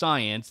of the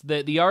science.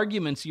 The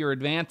arguments you're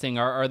advancing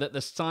are that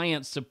the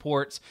science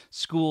supports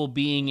school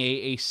being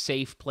a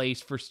safe place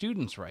for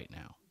students right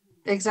now.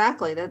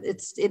 Exactly. That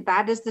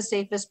is the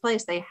safest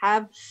place. They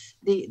have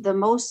the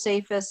most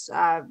safest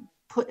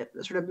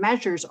sort of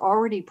measures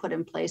already put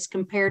in place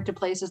compared to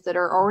places that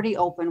are already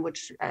open,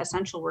 which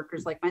essential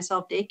workers like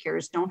myself,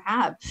 daycares, don't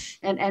have.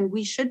 And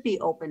we should be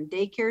open.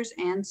 Daycares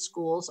and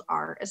schools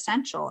are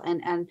essential.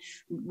 And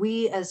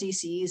we as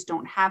ECEs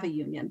don't have a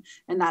union.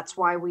 And that's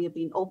why we have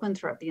been open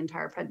throughout the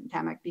entire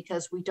pandemic,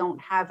 because we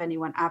don't have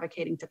anyone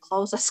advocating to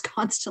close us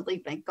constantly,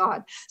 thank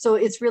God. So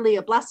it's really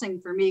a blessing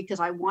for me, because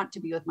I want to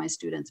be with my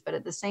students. But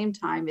at the same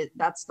time,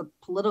 that's the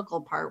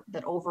political part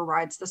that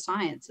overrides the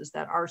science, is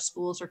that our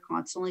schools are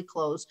constantly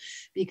closed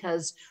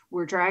because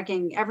we're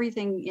dragging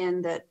everything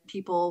in that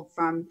people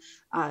from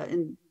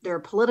in their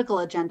political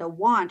agenda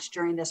want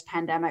during this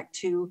pandemic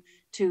to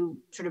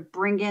sort of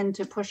bring in,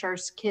 to push our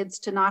kids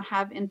to not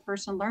have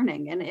in-person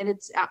learning. And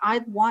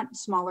I want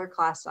smaller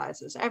class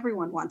sizes.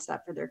 Everyone wants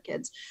that for their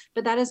kids,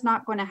 but that is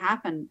not going to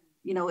happen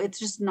It's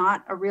just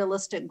not a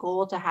realistic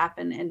goal to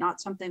happen, and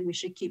not something we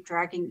should keep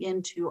dragging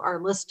into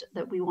our list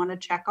that we want to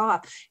check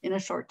off in a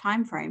short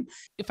time frame.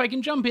 If I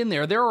can jump in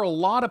there are a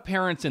lot of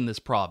parents in this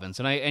province,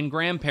 and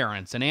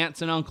grandparents and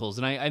aunts and uncles,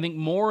 and I think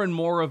more and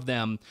more of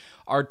them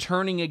are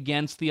turning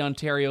against the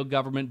Ontario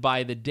government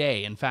by the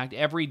day. In fact,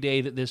 every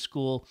day that this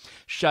school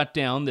shut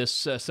down,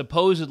 this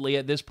supposedly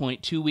at this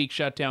point 2-week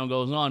shutdown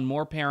goes on,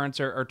 more parents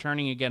are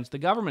turning against the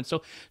government.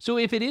 So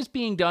if it is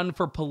being done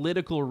for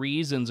political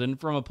reasons and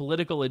from a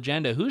political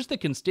agenda, who's the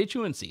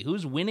constituency?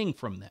 Who's winning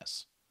from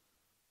this?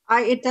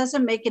 It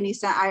doesn't make any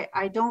sense.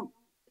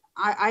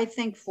 I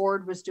think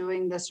Ford was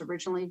doing this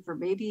originally for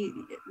maybe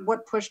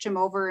what pushed him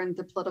over in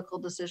the political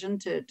decision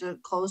to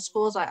close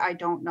schools. I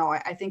don't know.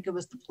 I think it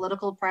was the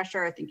political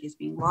pressure. I think he's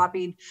being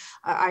lobbied.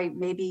 I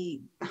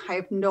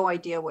have no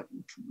idea what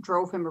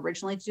drove him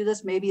originally to do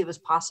this. Maybe it was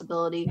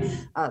possibility,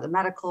 the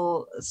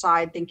medical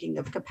side, thinking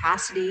of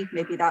capacity.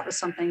 Maybe that was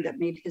something that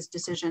made his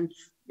decision,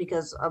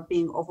 because of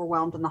being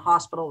overwhelmed in the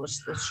hospital with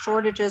the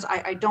shortages.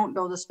 I don't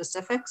know the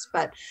specifics,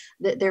 but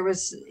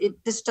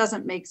this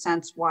doesn't make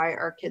sense why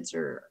our kids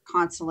are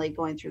constantly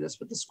going through this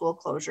with the school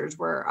closures,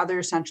 where other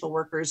essential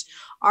workers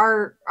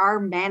are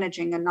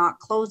managing and not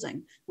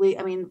closing.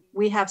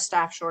 We have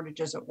staff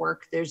shortages at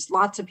work. There's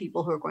lots of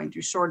people who are going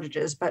through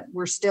shortages, but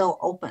we're still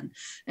open.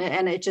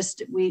 And it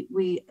just,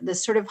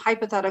 this sort of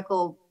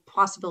hypothetical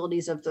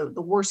possibilities of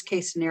the worst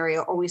case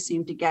scenario always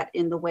seem to get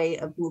in the way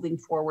of moving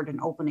forward and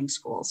opening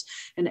schools.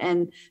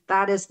 And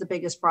that is the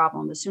biggest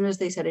problem. As soon as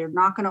they said they're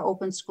not going to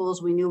open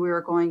schools, we knew we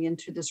were going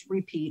into this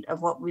repeat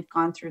of what we've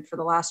gone through for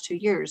the last 2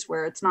 years,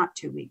 where it's not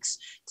 2 weeks,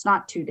 it's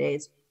not 2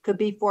 days. It could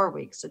be 4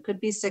 weeks. It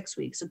could be 6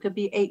 weeks. It could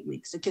be 8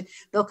 weeks.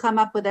 They'll come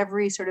up with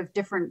every sort of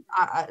different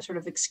sort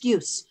of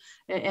excuse.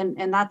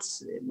 And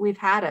that's, we've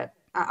had it.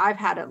 I've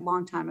had it a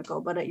long time ago,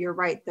 but you're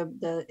right.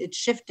 It's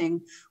shifting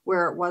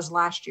where it was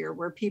last year,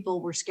 where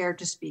people were scared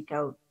to speak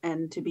out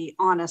and to be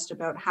honest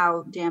about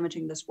how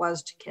damaging this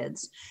was to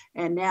kids.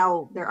 And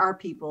now there are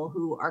people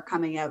who are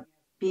coming out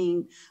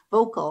being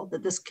vocal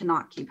that this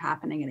cannot keep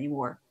happening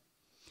anymore.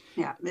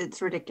 Yeah, it's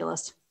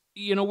ridiculous.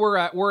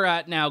 We're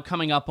at now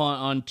coming up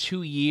on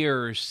 2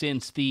 years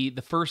since the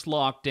first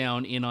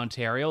lockdown in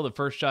Ontario, the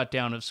first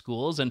shutdown of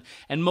schools, and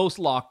most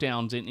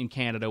lockdowns in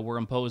Canada were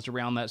imposed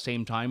around that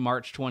same time,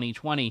 March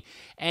 2020.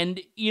 And,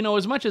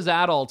 as much as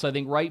adults, I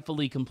think,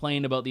 rightfully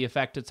complain about the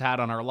effect it's had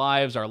on our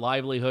lives, our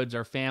livelihoods,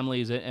 our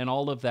families, and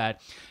all of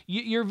that,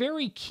 you're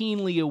very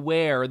keenly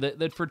aware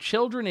that for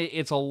children,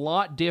 it's a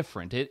lot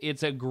different.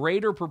 It's a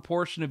greater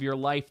proportion of your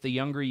life the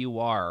younger you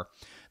are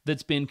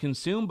that's been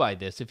consumed by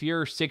this. If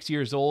you're 6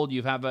 years old,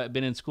 you've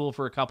been in school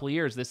for a couple of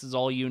years, this is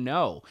all you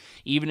know.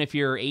 Even if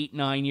you're 8,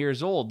 9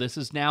 years old, this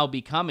is now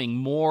becoming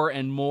more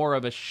and more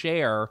of a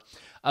share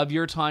of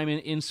your time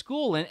in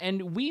school.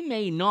 And we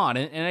may not,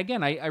 and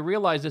again, I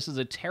realize this is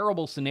a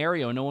terrible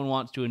scenario no one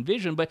wants to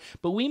envision, but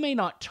we may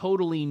not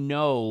totally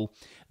know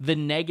the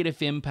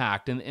negative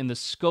impact and the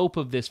scope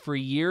of this for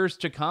years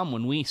to come,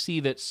 when we see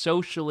that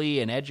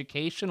socially and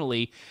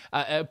educationally,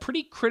 a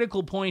pretty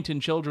critical point in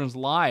children's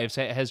lives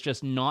has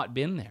just not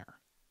been there.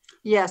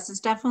 Yes, it's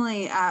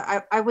definitely,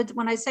 I would,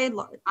 when I say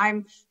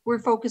we're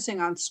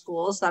focusing on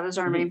schools, that is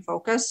our main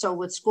focus. So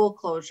with school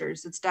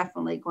closures, it's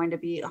definitely going to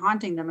be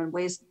haunting them in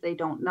ways that they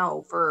don't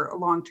know for a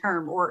long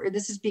term, or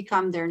this has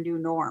become their new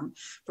norm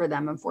for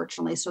them,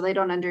 unfortunately. So they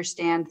don't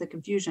understand the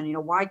confusion.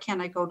 Why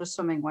can't I go to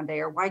swimming one day,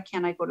 or why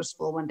can't I go to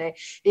school one day?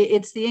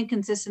 It's the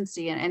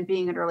inconsistency, and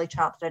being an early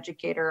childhood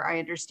educator, I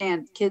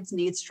understand kids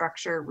need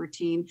structure,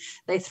 routine.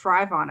 They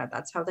thrive on it.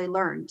 That's how they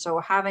learn. So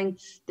having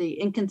the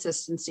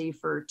inconsistency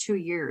for 2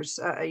 years,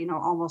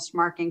 almost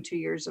marking 2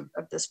 years of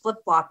this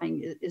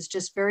flip-flopping is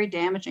just very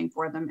damaging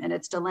for them, and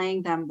it's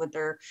delaying them with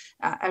their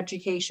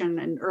education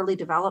and early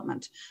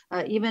development,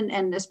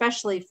 and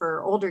especially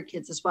for older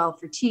kids as well,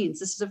 for teens.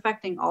 This is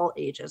affecting all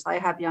ages. I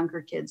have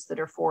younger kids that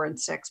are 4 and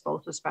 6,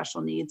 both with special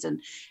needs,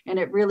 and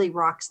it really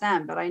rocks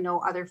them. But I know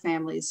other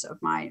families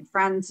of my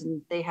friends,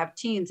 and they have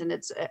teens, and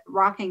it's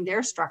rocking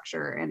their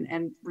structure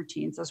and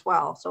routines as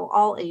well. So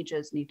all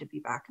ages need to be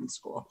back in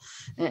school,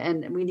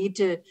 and we need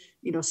to,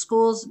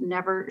 schools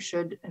never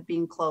should have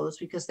been closed,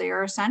 because they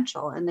are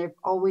essential. And they've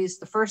always,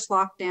 the first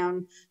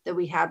lockdown that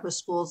we had with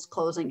schools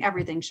closing,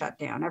 everything shut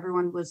down.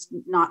 Everyone was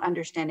not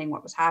understanding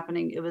what was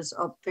happening. It was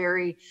a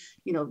very,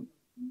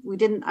 we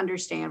didn't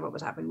understand what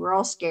was happening. We were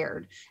all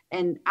scared.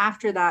 And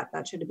after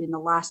that should have been the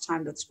last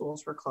time that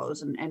schools were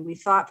closed. And we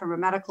thought from a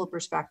medical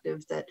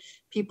perspective that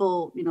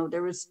people,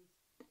 there was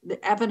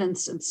the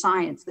evidence and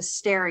science is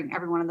staring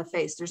everyone in the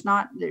face.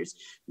 There's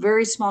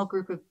very small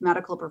group of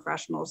medical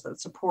professionals that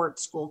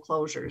support school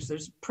closures.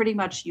 There's pretty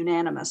much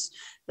unanimous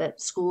that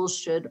schools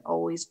should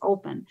always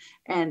open.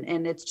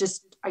 And it's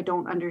just, I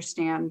don't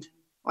understand.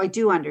 I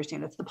do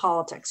understand it's the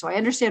politics. So I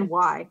understand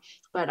why,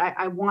 but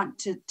I want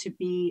to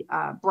be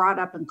brought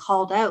up and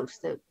called out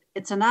that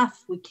it's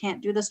enough. We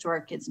can't do this to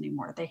our kids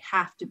anymore. They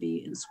have to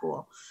be in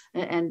school,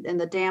 and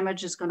the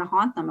damage is going to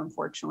haunt them,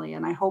 unfortunately.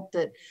 And I hope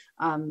that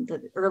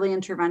that early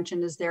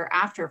intervention is there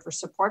after for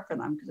support for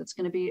them, because it's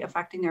going to be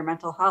affecting their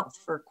mental health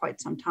for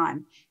quite some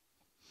time.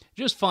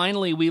 Just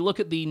finally, we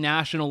look at the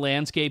national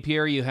landscape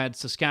here. You had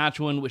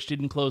Saskatchewan, which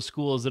didn't close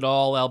schools at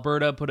all.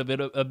 Alberta put a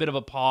bit of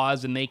a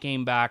pause, and they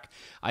came back,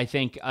 I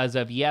think, as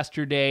of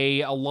yesterday.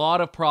 A lot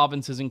of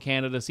provinces in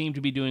Canada seem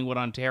to be doing what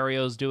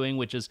Ontario's doing,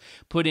 which is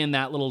put in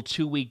that little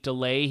 2-week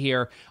delay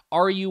here.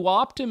 Are you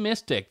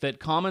optimistic that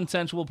common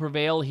sense will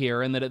prevail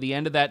here and that at the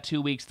end of that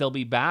 2 weeks they'll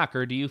be back,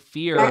 or do you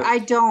fear? I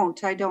don't.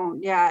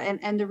 Yeah.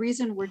 And the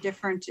reason we're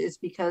different is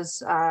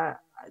because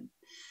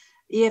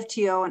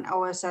EFTO and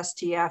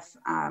OSSTF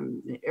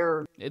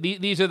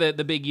these are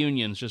the big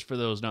unions, just for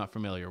those not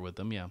familiar with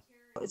them. Yeah.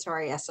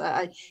 Sorry, yes.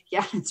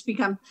 Yeah, it's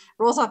become,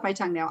 rolls off my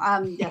tongue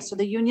now. Yeah, so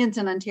the unions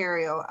in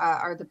Ontario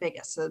are the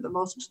biggest, the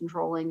most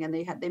controlling, and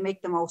they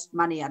make the most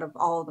money out of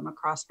all of them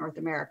across North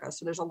America.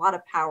 So there's a lot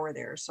of power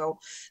there. So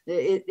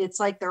it's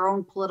like their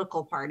own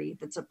political party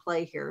that's at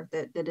play here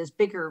that is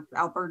bigger.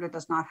 Alberta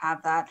does not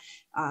have that.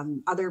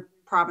 Other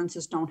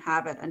provinces don't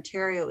have it.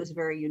 Ontario is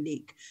very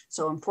unique.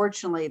 So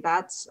unfortunately,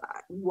 that's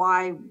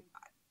why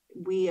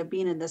we have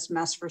been in this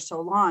mess for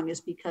so long,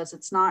 is because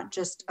it's not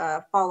just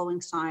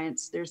following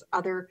science. There's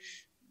other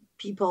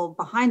people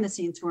behind the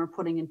scenes who are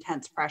putting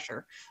intense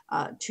pressure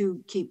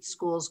to keep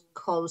schools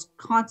closed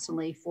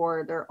constantly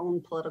for their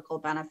own political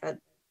benefit.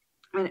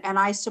 And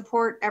I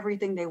support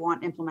everything they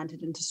want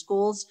implemented into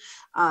schools,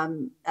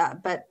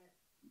 but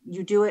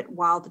you do it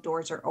while the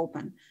doors are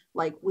open,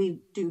 like we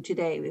do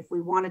today. If we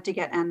wanted to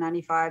get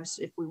N95s,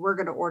 if we were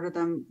going to order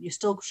them, you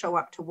still show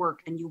up to work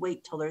and you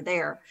wait till they're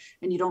there,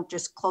 and you don't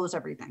just close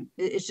everything.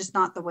 It's just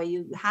not the way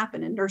you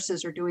happen. And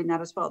nurses are doing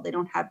that as well. They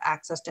don't have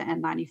access to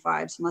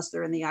N95s unless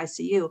they're in the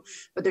ICU,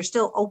 but they're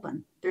still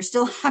open. They're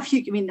still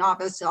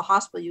obviously a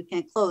hospital you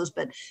can't close,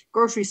 but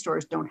grocery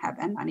stores don't have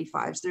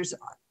N95s. There's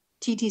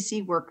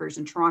TTC workers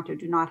in Toronto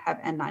do not have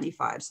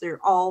N95s.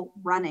 They're all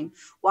running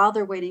while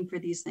they're waiting for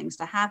these things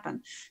to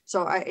happen.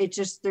 So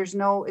there's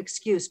no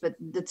excuse, but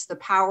it's the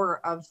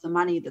power of the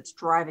money that's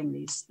driving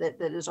these,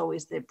 that is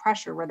always the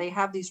pressure, where they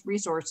have these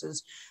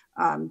resources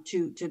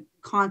to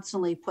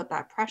constantly put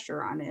that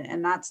pressure on it.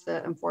 And that's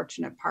the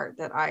unfortunate part,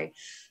 that I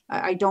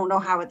don't know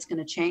how it's going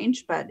to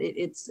change, but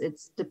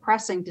it's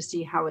depressing to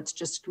see how it's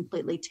just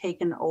completely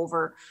taken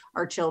over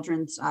our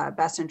children's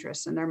best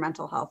interests and their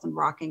mental health and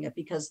rocking it,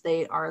 because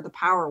they are the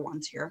power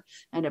ones here.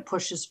 And it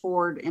pushes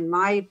forward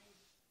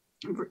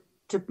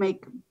to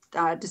make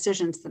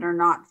decisions that are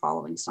not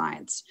following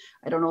science.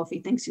 I don't know if he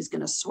thinks he's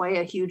going to sway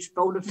a huge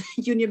vote of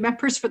union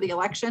members for the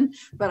election,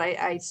 but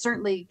I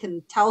certainly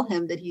can tell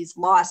him that he's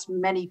lost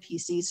many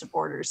PC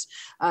supporters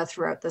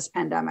throughout this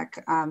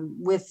pandemic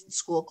with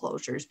school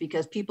closures,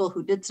 because people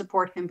who did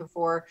support him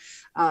before,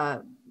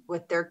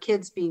 with their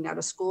kids being out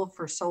of school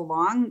for so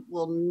long,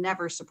 will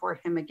never support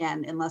him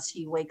again unless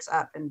he wakes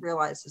up and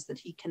realizes that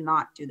he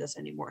cannot do this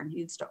anymore and he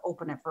needs to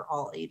open it for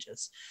all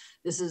ages.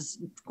 This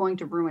is going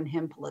to ruin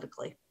him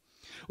politically.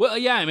 Well,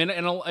 yeah, I mean,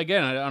 and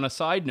again, on a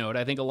side note,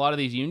 I think a lot of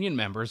these union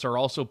members are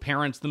also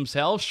parents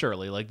themselves,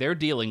 surely. Like, they're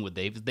dealing with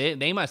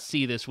they must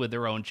see this with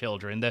their own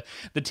children.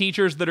 The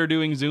teachers that are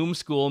doing Zoom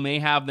school may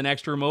have the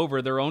next room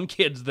over their own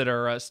kids that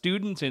are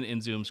students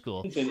in Zoom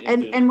school.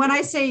 And when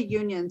I say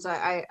unions,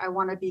 I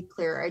want to be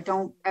clear. I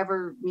don't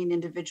ever mean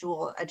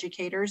individual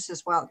educators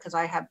as well, because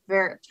I have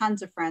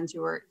tons of friends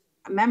who are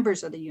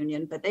members of the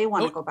union, but they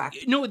want to go back.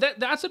 No,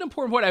 that's an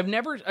important point. I've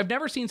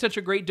never seen such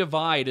a great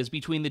divide as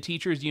between the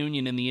teachers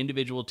union and the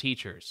individual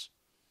teachers.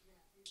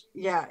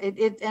 Yeah,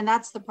 and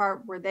that's the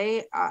part where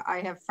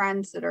I have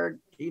friends that are,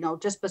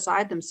 just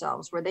beside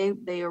themselves, where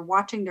they are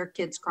watching their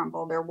kids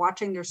crumble, they're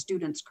watching their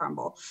students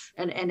crumble,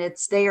 and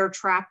they are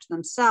trapped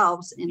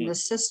themselves in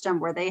this system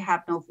where they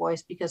have no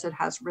voice because it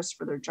has risk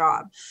for their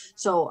job.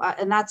 So,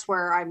 and that's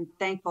where I'm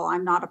thankful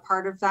I'm not a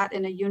part of that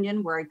in a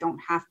union, where I don't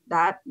have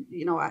that,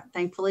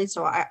 thankfully.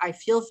 So I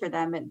feel for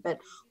them, but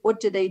what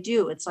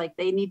do? It's like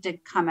they need to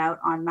come out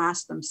en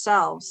masse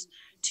themselves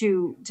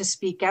to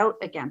speak out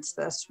against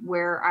this,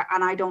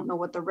 and I don't know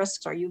what the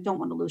risks are. You don't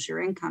want to lose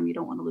your income. You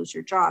don't want to lose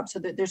your job. So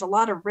there's a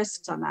lot of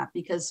risks on that,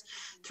 because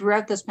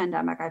throughout this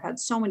pandemic, I've had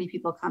so many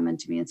people come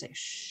into me and say,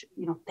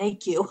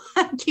 thank you,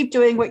 keep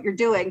doing what you're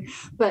doing,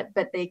 but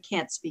they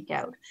can't speak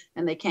out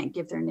and they can't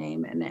give their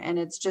name. And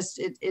it's just,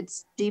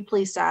 it's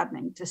deeply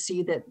saddening to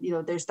see that,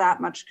 there's that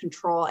much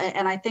control.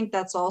 And I think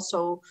that's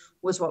also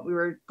was what we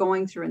were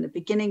going through in the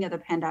beginning of the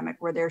pandemic,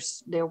 where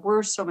there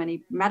were so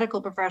many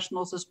medical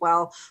professionals as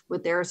well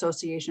with their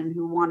association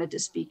who wanted to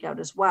speak out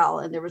as well.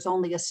 And there was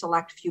only a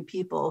select few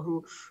people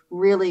who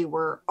really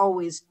were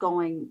always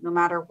going no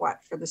matter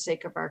what for the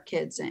sake of our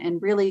kids. And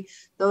really,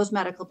 those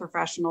medical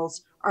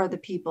professionals are the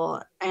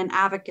people and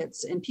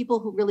advocates and people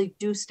who really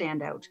do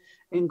stand out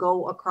and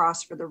go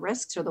across for the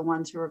risks are the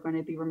ones who are going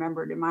to be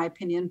remembered, in my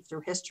opinion,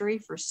 through history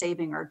for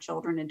saving our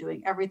children and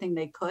doing everything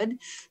they could.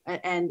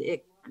 And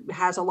it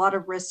has a lot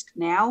of risk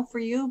now for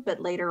you, but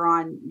later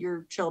on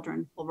your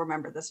children will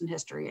remember this in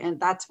history. And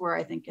that's where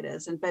I think it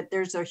is. But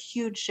there's a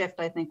huge shift,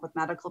 I think, with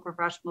medical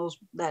professionals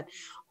that,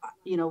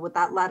 with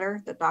that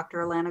letter that Dr.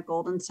 Alana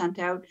Golden sent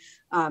out,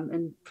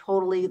 and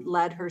totally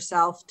led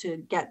herself to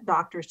get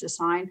doctors to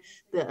sign.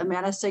 The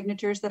amount of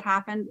signatures that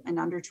happened in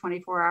under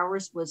 24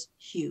 hours was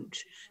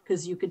huge,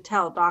 because you could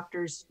tell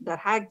doctors that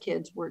had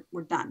kids were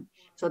done.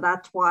 So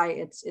that's why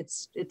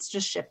it's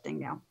just shifting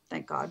now.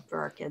 Thank God for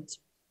our kids.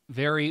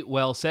 Very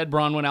well said.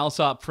 Bronwyn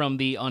Alsop from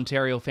the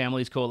Ontario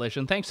Families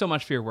Coalition. Thanks so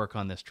much for your work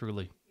on this,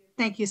 truly.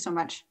 Thank you so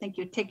much. Thank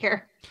you. Take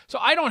care. So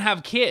I don't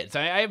have kids.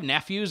 I have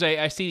nephews.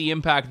 I see the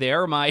impact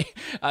there. My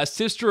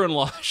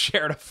sister-in-law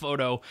shared a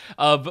photo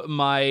of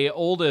my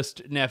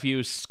oldest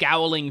nephew's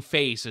scowling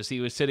face as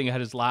he was sitting at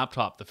his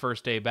laptop the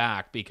first day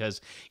back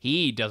because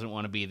he doesn't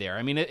want to be there.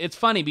 I mean, it's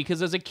funny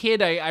because as a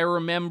kid, I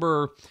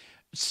remember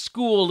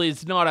school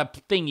is not a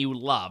thing you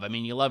love. I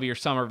mean, you love your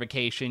summer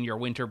vacation, your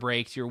winter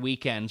breaks, your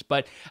weekends.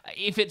 But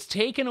if it's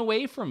taken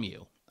away from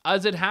you,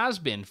 as it has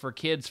been for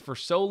kids for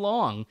so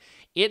long,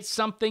 it's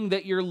something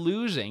that you're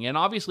losing. And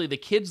obviously the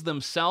kids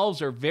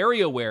themselves are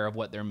very aware of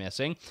what they're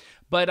missing.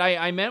 But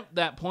I meant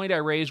that point I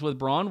raised with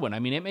Bronwyn. I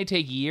mean, it may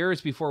take years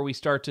before we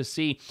start to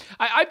see.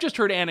 I've just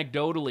heard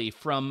anecdotally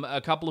from a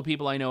couple of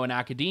people I know in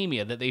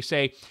academia that they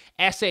say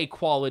essay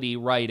quality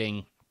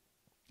writing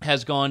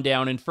has gone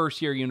down in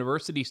first-year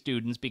university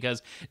students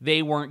because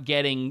they weren't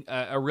getting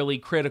a really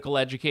critical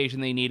education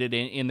they needed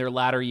in their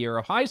latter year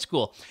of high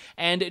school.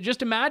 And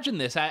just imagine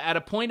this, at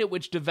a point at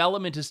which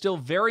development is still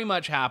very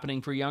much happening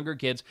for younger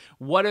kids,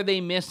 what are they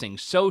missing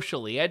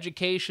socially,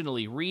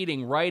 educationally,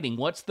 reading, writing?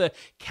 What's the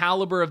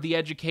caliber of the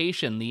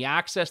education, the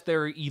access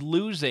they're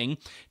losing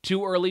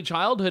to early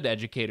childhood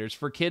educators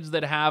for kids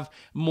that have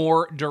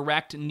more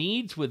direct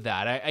needs with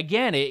that?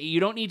 Again,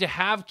 you don't need to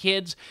have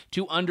kids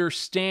to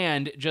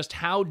understand just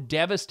how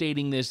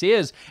devastating this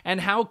is and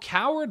how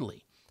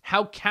cowardly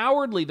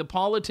the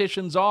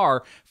politicians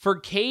are for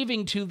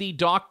caving to the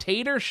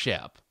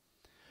dictatorship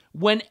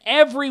when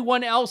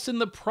everyone else in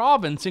the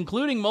province,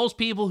 including most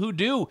people who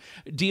do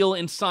deal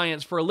in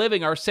science for a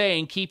living, are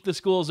saying keep the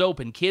schools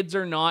open. Kids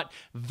are not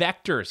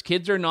vectors.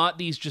 Kids are not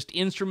these just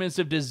instruments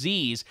of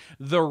disease.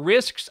 The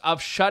risks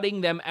of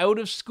shutting them out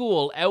of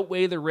school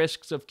outweigh the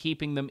risks of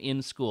keeping them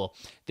in school.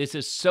 This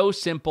is so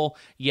simple,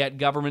 yet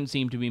governments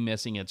seem to be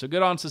missing it. So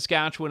good on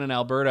Saskatchewan and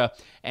Alberta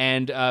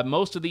and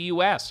most of the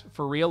U.S.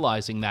 for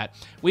realizing that.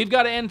 We've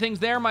got to end things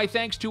there. My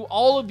thanks to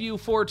all of you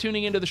for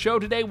tuning into the show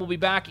today. We'll be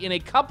back in a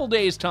couple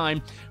days' time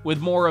with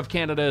more of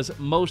Canada's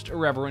most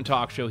irreverent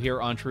talk show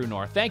here on True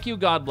North. Thank you,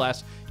 God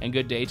bless, and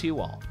good day to you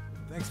all.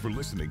 Thanks for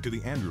listening to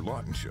The Andrew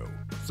Lawton Show.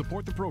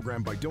 Support the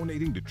program by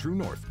donating to True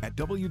North at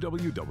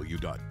www.tnc.news.